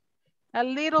 A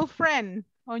little friend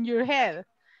on your head.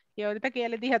 Y ahorita que ya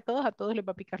les dije a todos les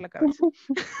va a picar la cabeza.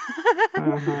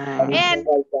 And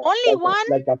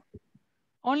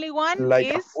only one Like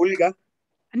is, a pulga.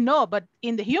 no, but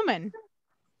in the human.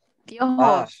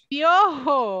 Ah,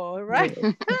 Piojo, right?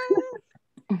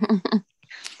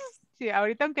 Sí,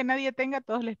 ahorita aunque nadie tenga,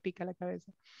 todos les pica la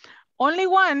cabeza. Only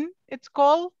one, it's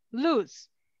called loose.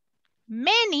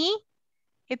 Many,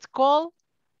 it's called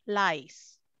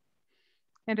lice.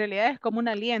 En realidad es como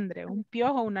una liendre, un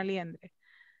piojo, una liendre.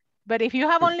 But if you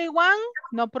have only one,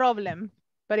 no problem.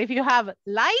 But if you have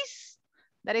lice,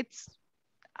 that it's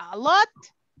a lot,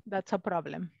 that's a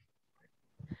problem.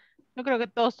 Yo creo que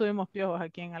todos tuvimos piojos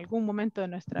aquí en algún momento de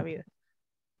nuestra vida.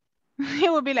 He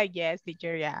would be like, yes,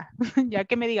 teacher, yeah. Ya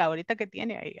que me diga ahorita que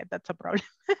tiene, that's a problem.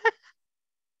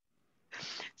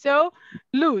 So,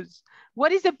 loose.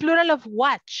 What is the plural of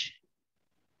watch?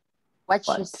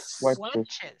 Watches.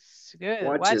 Watches. Good.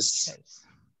 Watches.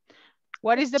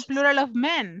 What is the plural of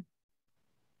men?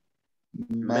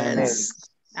 men's.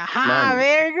 Aha,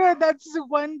 very good. That's the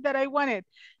one that I wanted.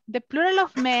 The plural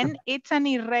of men, it's an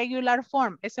irregular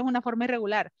form. Esa es una forma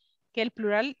irregular. Que el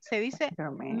plural se dice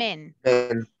men.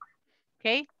 Men.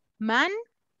 Okay. Man,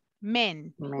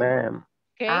 men. Men.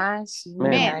 Okay. Ah, sí.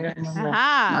 Men.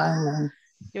 Ajá. Man.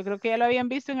 Yo creo que ya lo habían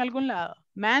visto en algún lado.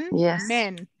 Man, Yes.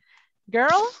 men.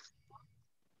 Girl,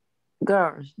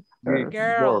 Girls.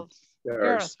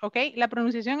 girls. Okay. La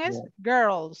pronunciación es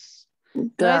girls. No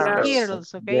es Girls.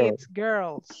 girls, okay. It's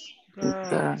girls.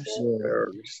 Girls.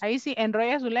 Girls. Ahí sí,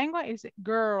 enrolla su lengua y dice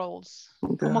girls.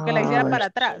 Como que la hiciera para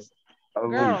atrás.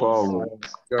 Girls.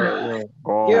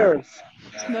 Girls.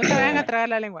 No se vayan a tragar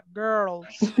la lengua. Girls.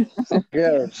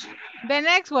 Girls. The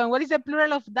next one, what is the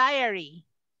plural of diary?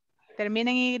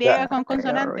 Termina en Y con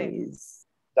consonante.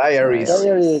 Diaries.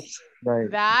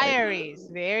 Diaries.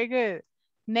 Very good.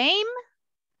 Name?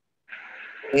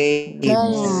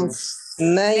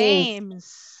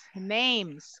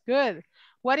 Names. Good.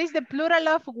 What is the plural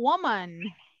of woman?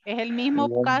 Es el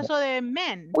mismo caso de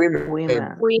men.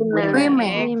 Women.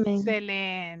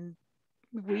 Excellent.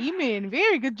 Women.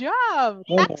 Very good job.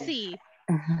 Taxi.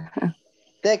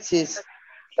 Taxis.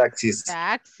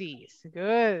 Taxis.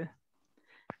 Good.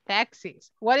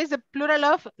 Taxis. What is the plural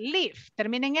of leaf?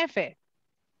 Termina en F.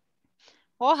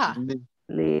 Hoja.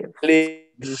 Leaf.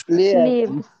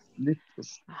 Lives.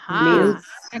 Ajá.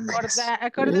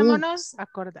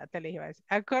 Acordate, les iba a decir.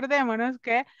 Acordémonos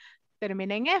que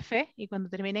termina en F y cuando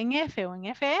termina en F o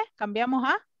en FE cambiamos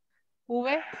a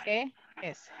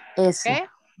VES. Okay?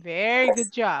 Very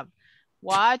good job.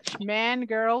 Watch, men,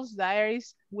 girls,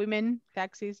 diaries, women,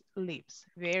 taxis, leaves.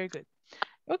 Very good.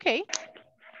 Okay.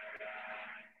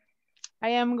 I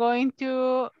am going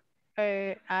to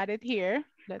add it here.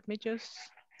 Let me just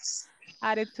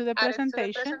add it to the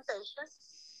presentation.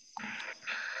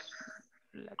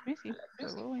 Let me see.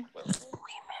 Where were we?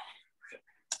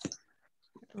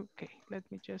 Okay, let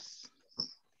me just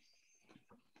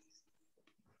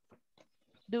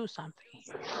do something.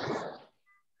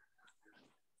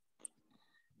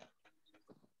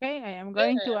 Okay, I am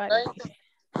going to add it here.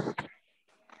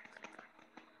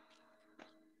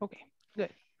 Okay,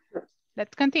 good.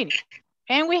 Let's continue.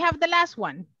 And we have the last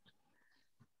one.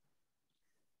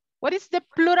 What is the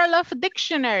plural of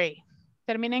dictionary?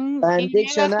 Terminen en Y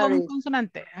con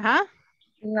consonante. Ajá.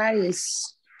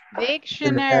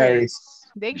 Dictionaries.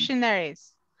 Dictionaries.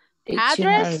 Dictionaries.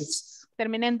 Address.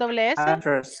 Termina en doble S.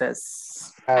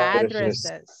 Addresses.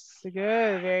 Addresses.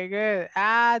 Good, very good.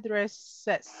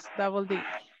 Addresses. Double D.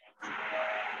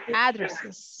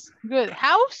 Addresses. Good.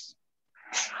 House.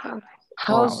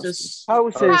 Houses.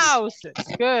 Houses.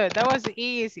 Good. That was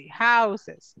easy.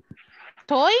 Houses.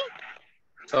 Toy.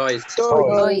 Toys.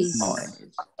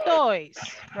 Toys.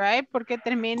 Right? Porque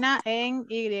termina en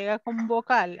Y con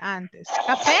vocal antes.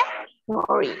 Café.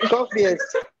 Coffee.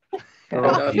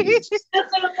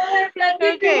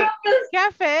 Okay.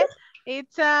 Café.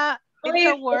 It's a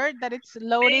word that it's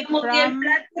loaded from French.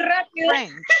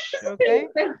 Okay.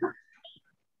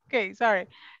 Okay, sorry.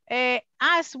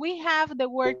 As we have the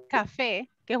word café,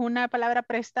 que es una palabra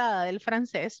prestada del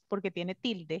francés porque tiene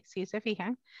tilde, si se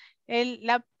fijan,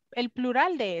 el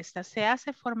plural de esta se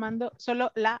hace formando solo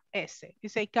la S. You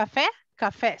say café,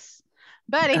 cafés.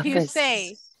 But if you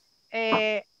say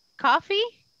coffee,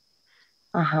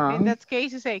 in that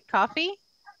case you say coffee.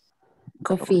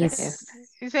 Coffees.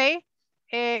 You say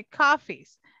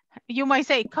coffees. You might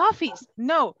say coffees.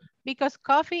 No, because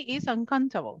coffee is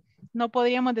uncountable. No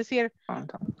podríamos decir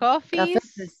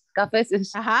coffees.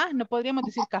 Cafés. Ajá, no podríamos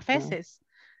decir cafeses.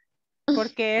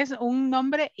 Porque es un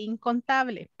nombre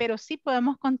incontable. Pero sí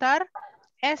podemos contar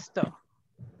esto.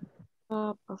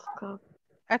 A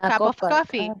cup of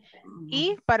coffee.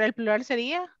 Y para el plural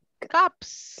sería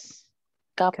cups.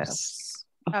 Cups.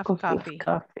 Of coffee.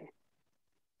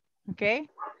 Ok.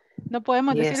 No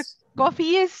podemos decir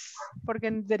coffees porque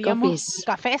diríamos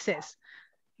cafeses.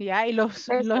 ¿Ya? Y los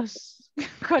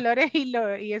colores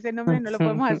y ese nombre no lo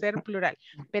podemos hacer plural.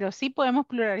 Pero sí podemos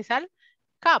pluralizar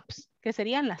cups, que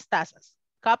serían las tazas.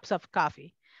 Cups of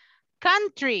coffee.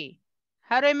 Country.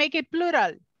 How do I make it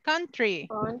plural? Country.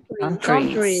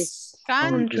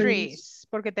 Countries.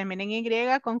 Porque termina en Y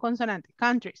con consonante.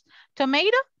 Countries.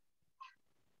 Tomato.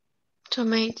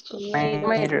 Tomatoes.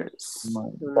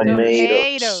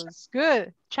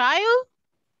 Good. Child.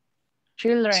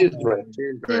 Children.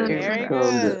 Very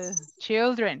good.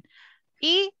 Children.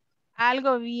 Y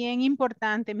algo bien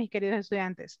importante, mis queridos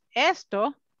estudiantes.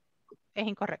 Esto es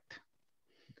incorrecto.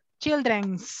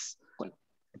 Children's.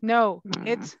 No,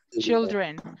 it's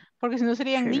children. Porque si no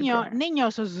serían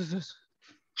niños.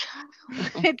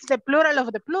 It's the plural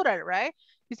of the plural, right?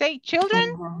 You say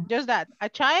children, just that. A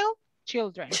child,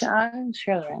 children. Children.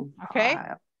 Okay.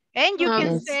 And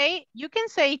you can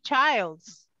say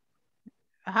childs.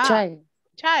 Ajá.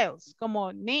 Childs,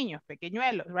 como niños,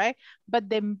 pequeñuelos, right? But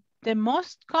the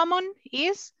most common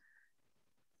is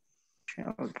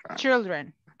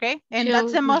children, okay? And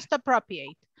that's the most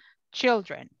appropriate,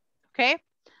 children, okay?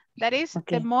 That is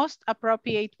the most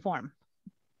appropriate form.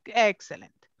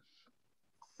 Excellent.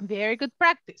 Very good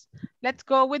practice. Let's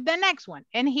go with the next one.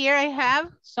 And here I have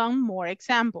some more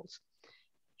examples.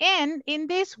 And in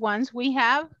these ones, we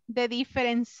have the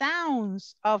different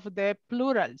sounds of the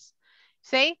plurals.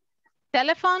 Say,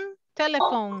 telephone,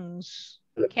 telephones.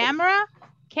 Camera,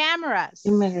 cameras.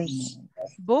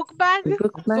 Book bag,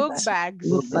 book bags.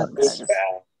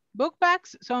 Book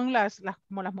bags son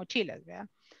como las mochilas, ¿verdad?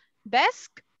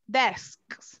 Desk,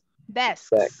 desks.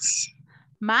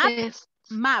 Map,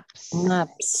 maps.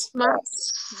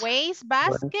 Waste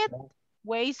basket,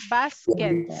 waste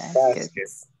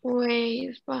baskets.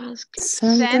 Waste basket.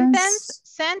 Sentence,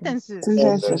 sentences.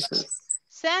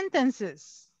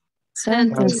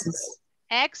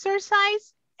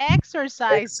 Exercise,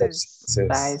 exercises.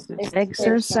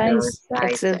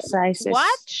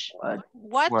 Watch,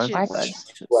 watches.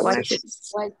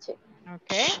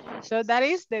 Okay, so that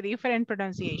is the different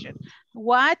pronunciation.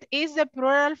 What is the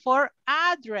plural for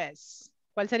address?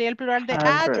 ¿Cuál sería el plural de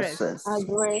address?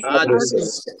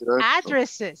 Addresses.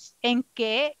 Addresses. ¿En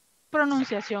qué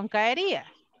pronunciación caería?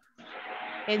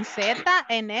 ¿En Z,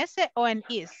 en S o en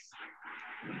is?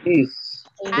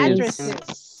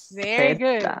 Addresses. Very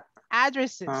good. Z.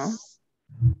 Addresses.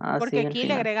 Ah, Porque sí, al aquí le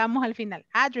final. agregamos al final.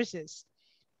 Addresses.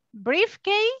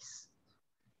 Briefcase.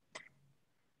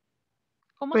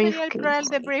 ¿Cómo sería el plural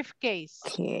de briefcase?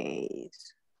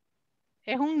 Case.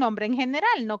 Es un nombre en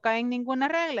general, no cae en ninguna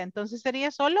regla. Entonces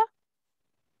sería solo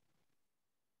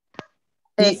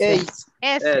S.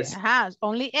 S. Ajá,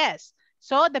 only S.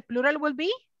 So the plural will be.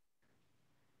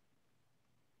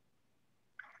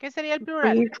 ¿Qué sería el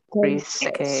plural?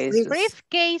 Briefcases.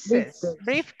 Briefcases.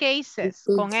 Briefcases.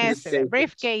 Con S.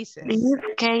 Briefcases.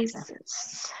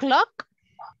 Clock.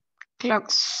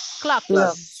 Clocks.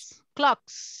 Clocks.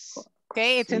 Clocks.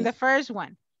 Okay, it's in the first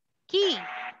one. Key.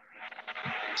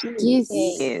 Keys.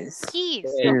 Keys.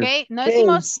 Okay, no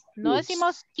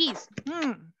decimos keys.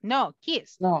 No,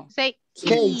 keys. No. Say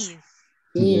keys.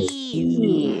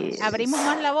 Keys. Abrimos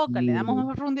más la boca, le damos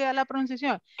más profundidad a la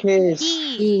pronunciación. Keys.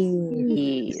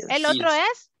 Keys. El otro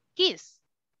es keys.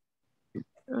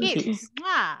 Keys.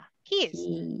 Keys.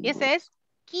 Y ese es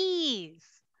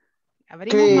keys.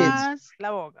 Abrimos más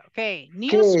la boca. Ok.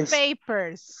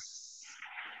 Newspapers.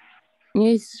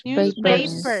 Newspapers.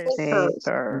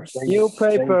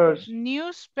 Newspapers.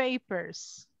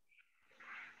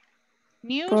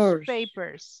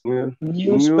 Newspapers.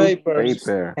 Newspaper.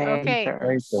 Ok.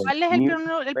 ¿Cuál es el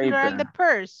plural de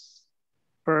purse?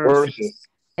 Purses.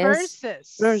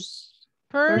 Purses.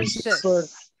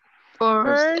 Purses.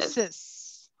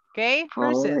 Purses. Ok.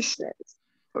 Purses.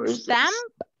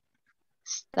 Stamp.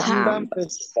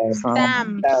 Stamps.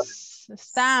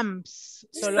 Stamps.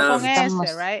 Solo con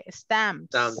S, right? Stamps.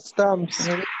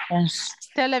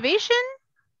 Television.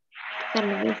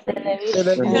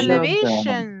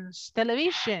 Televisions.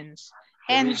 Televisions.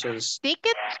 And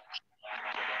ticket.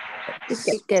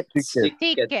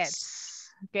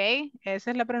 Tickets. Ok.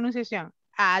 Esa es la pronunciación.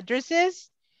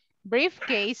 Addresses.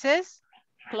 Briefcases.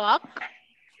 Clock.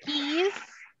 Keys.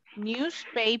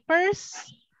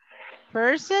 Newspapers.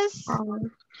 Purses.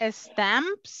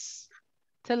 Stamps.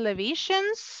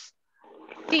 Televisions.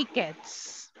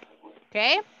 Tickets.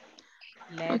 Okay.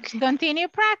 Let's continue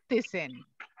practicing.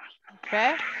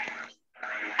 Okay.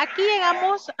 Aquí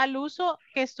llegamos al uso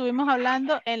que estuvimos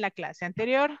hablando en la clase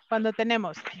anterior, cuando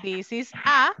tenemos this is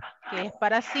a, que es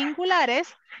para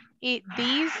singulares, y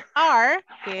these are,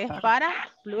 que es para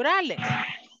plurales.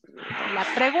 La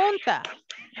pregunta,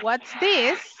 what's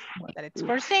this? That it's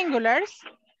for singulars.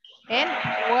 And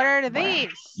what are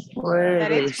these?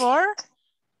 That it's for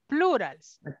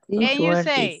plurals. And you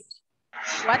say,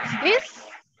 what's this?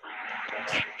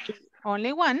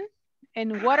 Only one.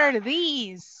 And what are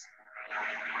these?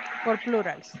 For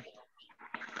plurals.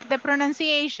 The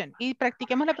pronunciation. Y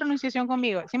practiquemos la pronunciación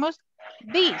conmigo. Decimos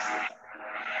this.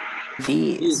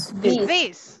 This.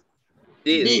 This.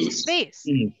 This.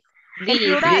 El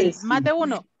plural, más de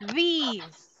uno. These.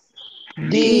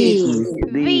 These.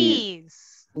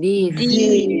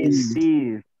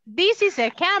 This is a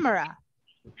camera.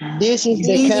 This is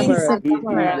the camera.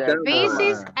 This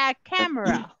is a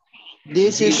camera.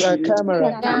 This is a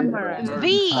camera.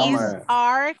 These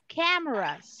are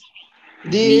cameras.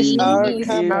 These are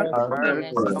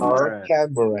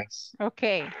cameras.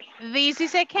 Okay. This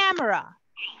is a camera.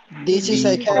 This is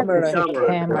a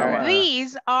camera.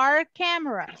 These are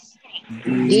cameras.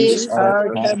 These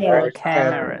are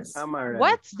cameras.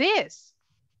 What's this?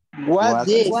 What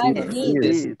this?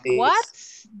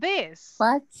 What's this?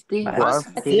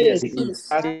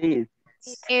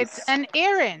 It's an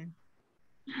earring.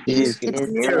 It's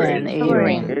an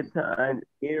earring.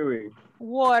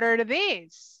 What are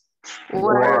these?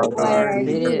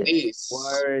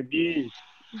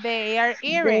 They are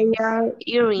earrings.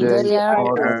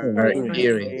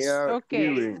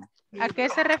 Okay. ¿A qué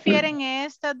se refieren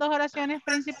estas dos oraciones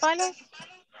principales?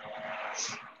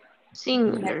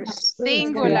 Singular.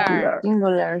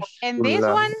 And this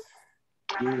one?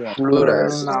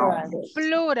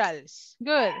 Plurals.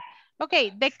 Good.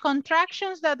 Okay, the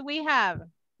contractions that we have.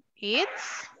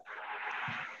 It's.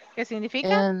 ¿Qué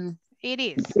significa? It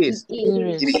is.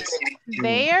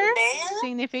 Their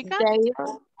significa.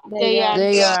 They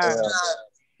are.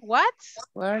 What?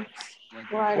 What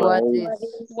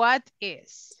What is?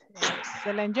 is?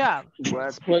 Excellent job.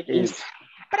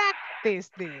 Practice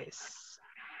this.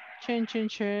 Chun, chun,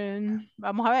 chun.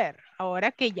 Vamos a ver.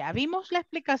 Ahora que ya vimos la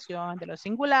explicación de los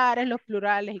singulares, los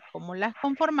plurales y cómo las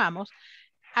conformamos,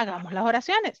 hagamos las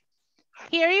oraciones.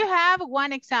 Here you have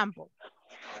one example.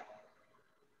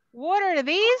 What are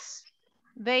these?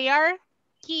 They are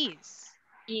keys.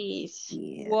 Is.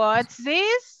 What's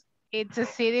this? It's a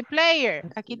CD player.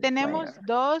 Aquí tenemos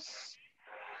dos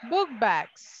book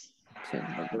bags.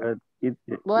 But it's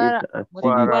What a what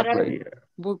CD What are player.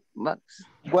 book box?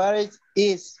 What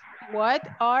is? What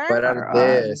are? What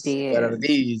are these? What are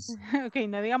these? Ok,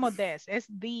 no digamos this, es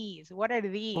these. What are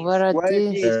What these? are What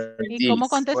is these? this? What are ¿Y cómo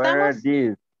these? What are contestamos?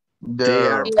 these? They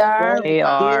are They are They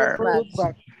are book Book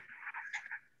bag.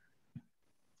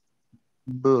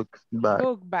 Books, bag.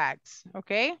 Book bags,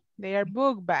 ok. They are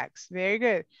book bags. Very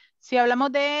good. Si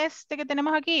hablamos de este que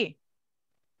tenemos aquí.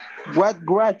 What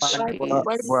watch? What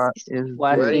is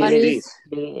What this? What is is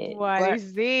this? What is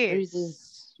what this? is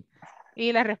this?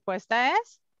 Y la respuesta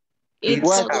es. It's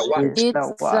What? a It's It's a a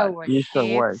watch. watch. It's a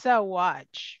watch. It's a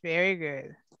watch. Very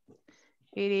good.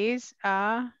 It is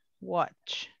a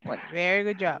watch. Very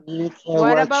good job. It's a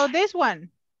What watch. about this one?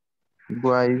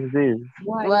 What is this?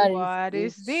 What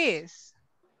is this?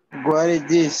 What is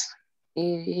this?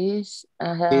 It is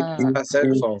It's a cell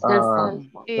It's phone. cell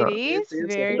phone. It is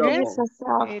very It good. is a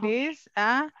cell It phone. is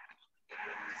a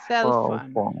cell cell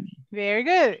phone. phone. Very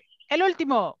good. El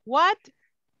último. What?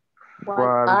 What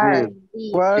What Are is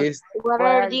these? What? It's What what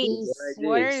are are these? these?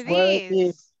 What are What is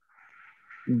these?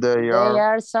 They They are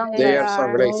are they sunglasses.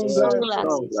 are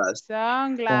sunglasses. Sunglasses.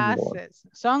 Sunglasses.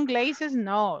 Sunglasses,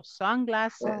 no.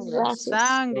 Sunglasses. Sunglasses.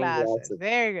 Sunglasses.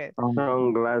 Very good.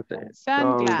 sunglasses.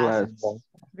 Sunglasses.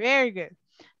 Very good.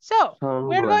 So,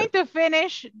 we're going Sunglasses. to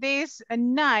finish this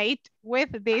night with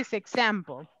this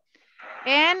example.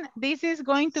 And this is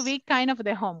going to be kind of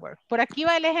the homework. Por aquí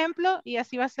va el ejemplo y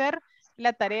así va a ser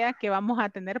la tarea que vamos a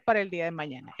tener para el día de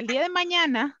mañana. El día de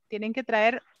mañana tienen que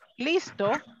traer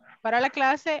listo para la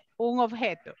clase un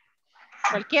objeto.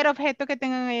 Cualquier objeto que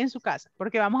tengan ahí en su casa,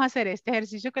 porque vamos a hacer este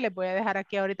ejercicio que les voy a dejar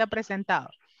aquí ahorita presentado.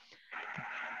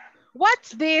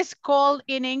 What's this called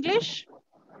in English?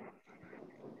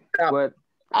 What?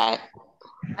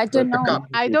 I don't know. Cup.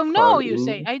 I don't know, you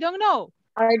say. I don't know.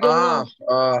 don't know.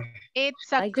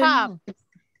 It's a I don't cup. know.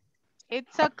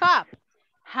 It's a cup.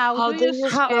 How do you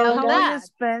How spell do you that?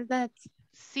 spell that?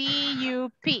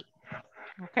 C-U-P.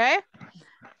 Okay.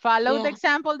 Follow the Yeah.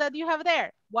 example that you have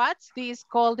there. What's this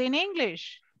called in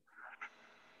English?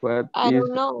 What I is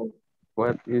don't know.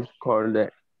 what is called in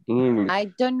English? I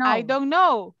don't know. I don't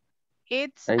know.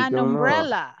 It's I an don't know.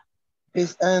 umbrella.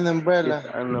 It's an umbrella.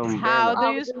 It's an How umbrella. do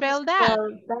you spell that?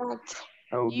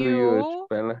 How do you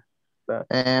spell that?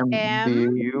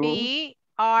 M-B-R-E-L-L-A.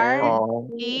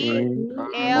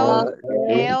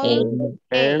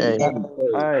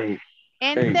 M-B-R-E-L-L-A.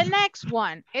 And the next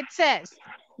one, it says,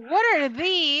 what are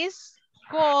these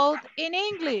called in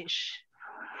English?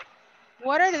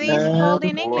 What are these called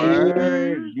in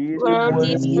English?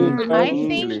 I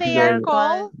think they are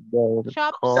called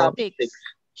chopsticks.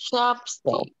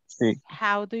 Chopsticks.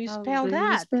 How do you How spell do you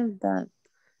that? spell that?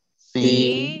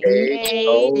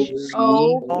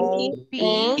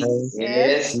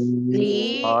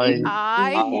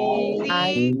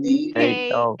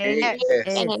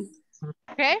 C-H-O-P-S-T-I-C-K-S.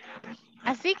 Okay.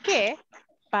 Así que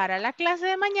para la clase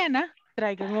de mañana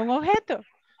traigan un objeto.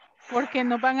 Porque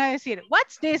nos van a decir,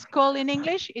 what's this called in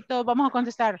English? Y todos vamos a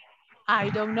contestar, I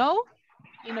don't know.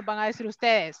 Y nos van a decir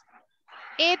ustedes,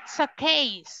 it's a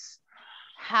case.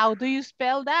 How do you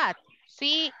spell that?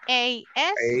 C-A-S-E.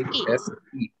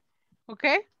 ¿Ok?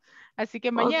 Así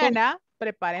que mañana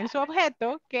preparen su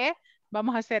objeto que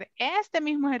vamos a hacer este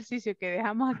mismo ejercicio que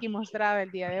dejamos aquí mostrado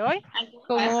el día de hoy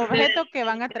con un objeto que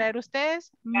van a traer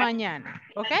ustedes mañana.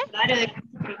 ¿Ok?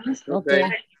 Okay.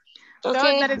 So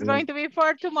that is going to be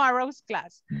for tomorrow's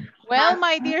class. Well,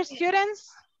 my dear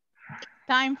students,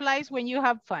 time flies when you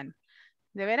have fun.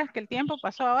 ¿De veras que el tiempo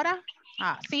pasó ahora?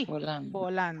 Ah, sí,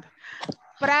 volando.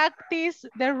 Practice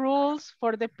the rules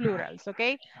for the plurals, ¿ok?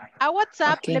 A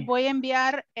WhatsApp les voy a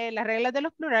enviar las reglas de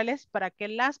los plurales para que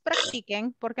las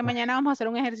practiquen, porque mañana vamos a hacer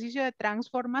un ejercicio de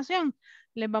transformación.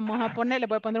 Les voy a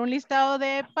poner un listado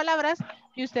de palabras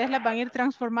y ustedes las van a ir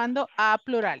transformando a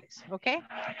plurales, ¿ok?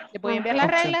 Les voy a enviar las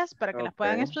reglas para que las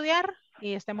puedan estudiar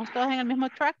y estemos todos en el mismo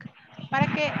track para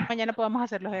que mañana podamos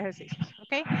hacer los ejercicios,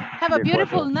 ¿ok? Have a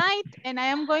beautiful night and I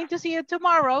am going to see you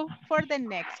tomorrow for the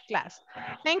next class.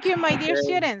 Thank you, my dear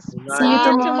students. See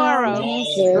you tomorrow.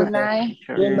 Good night.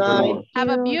 Good night. Have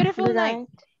a beautiful night.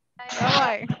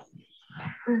 Bye-bye.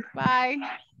 Bye.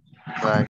 Bye.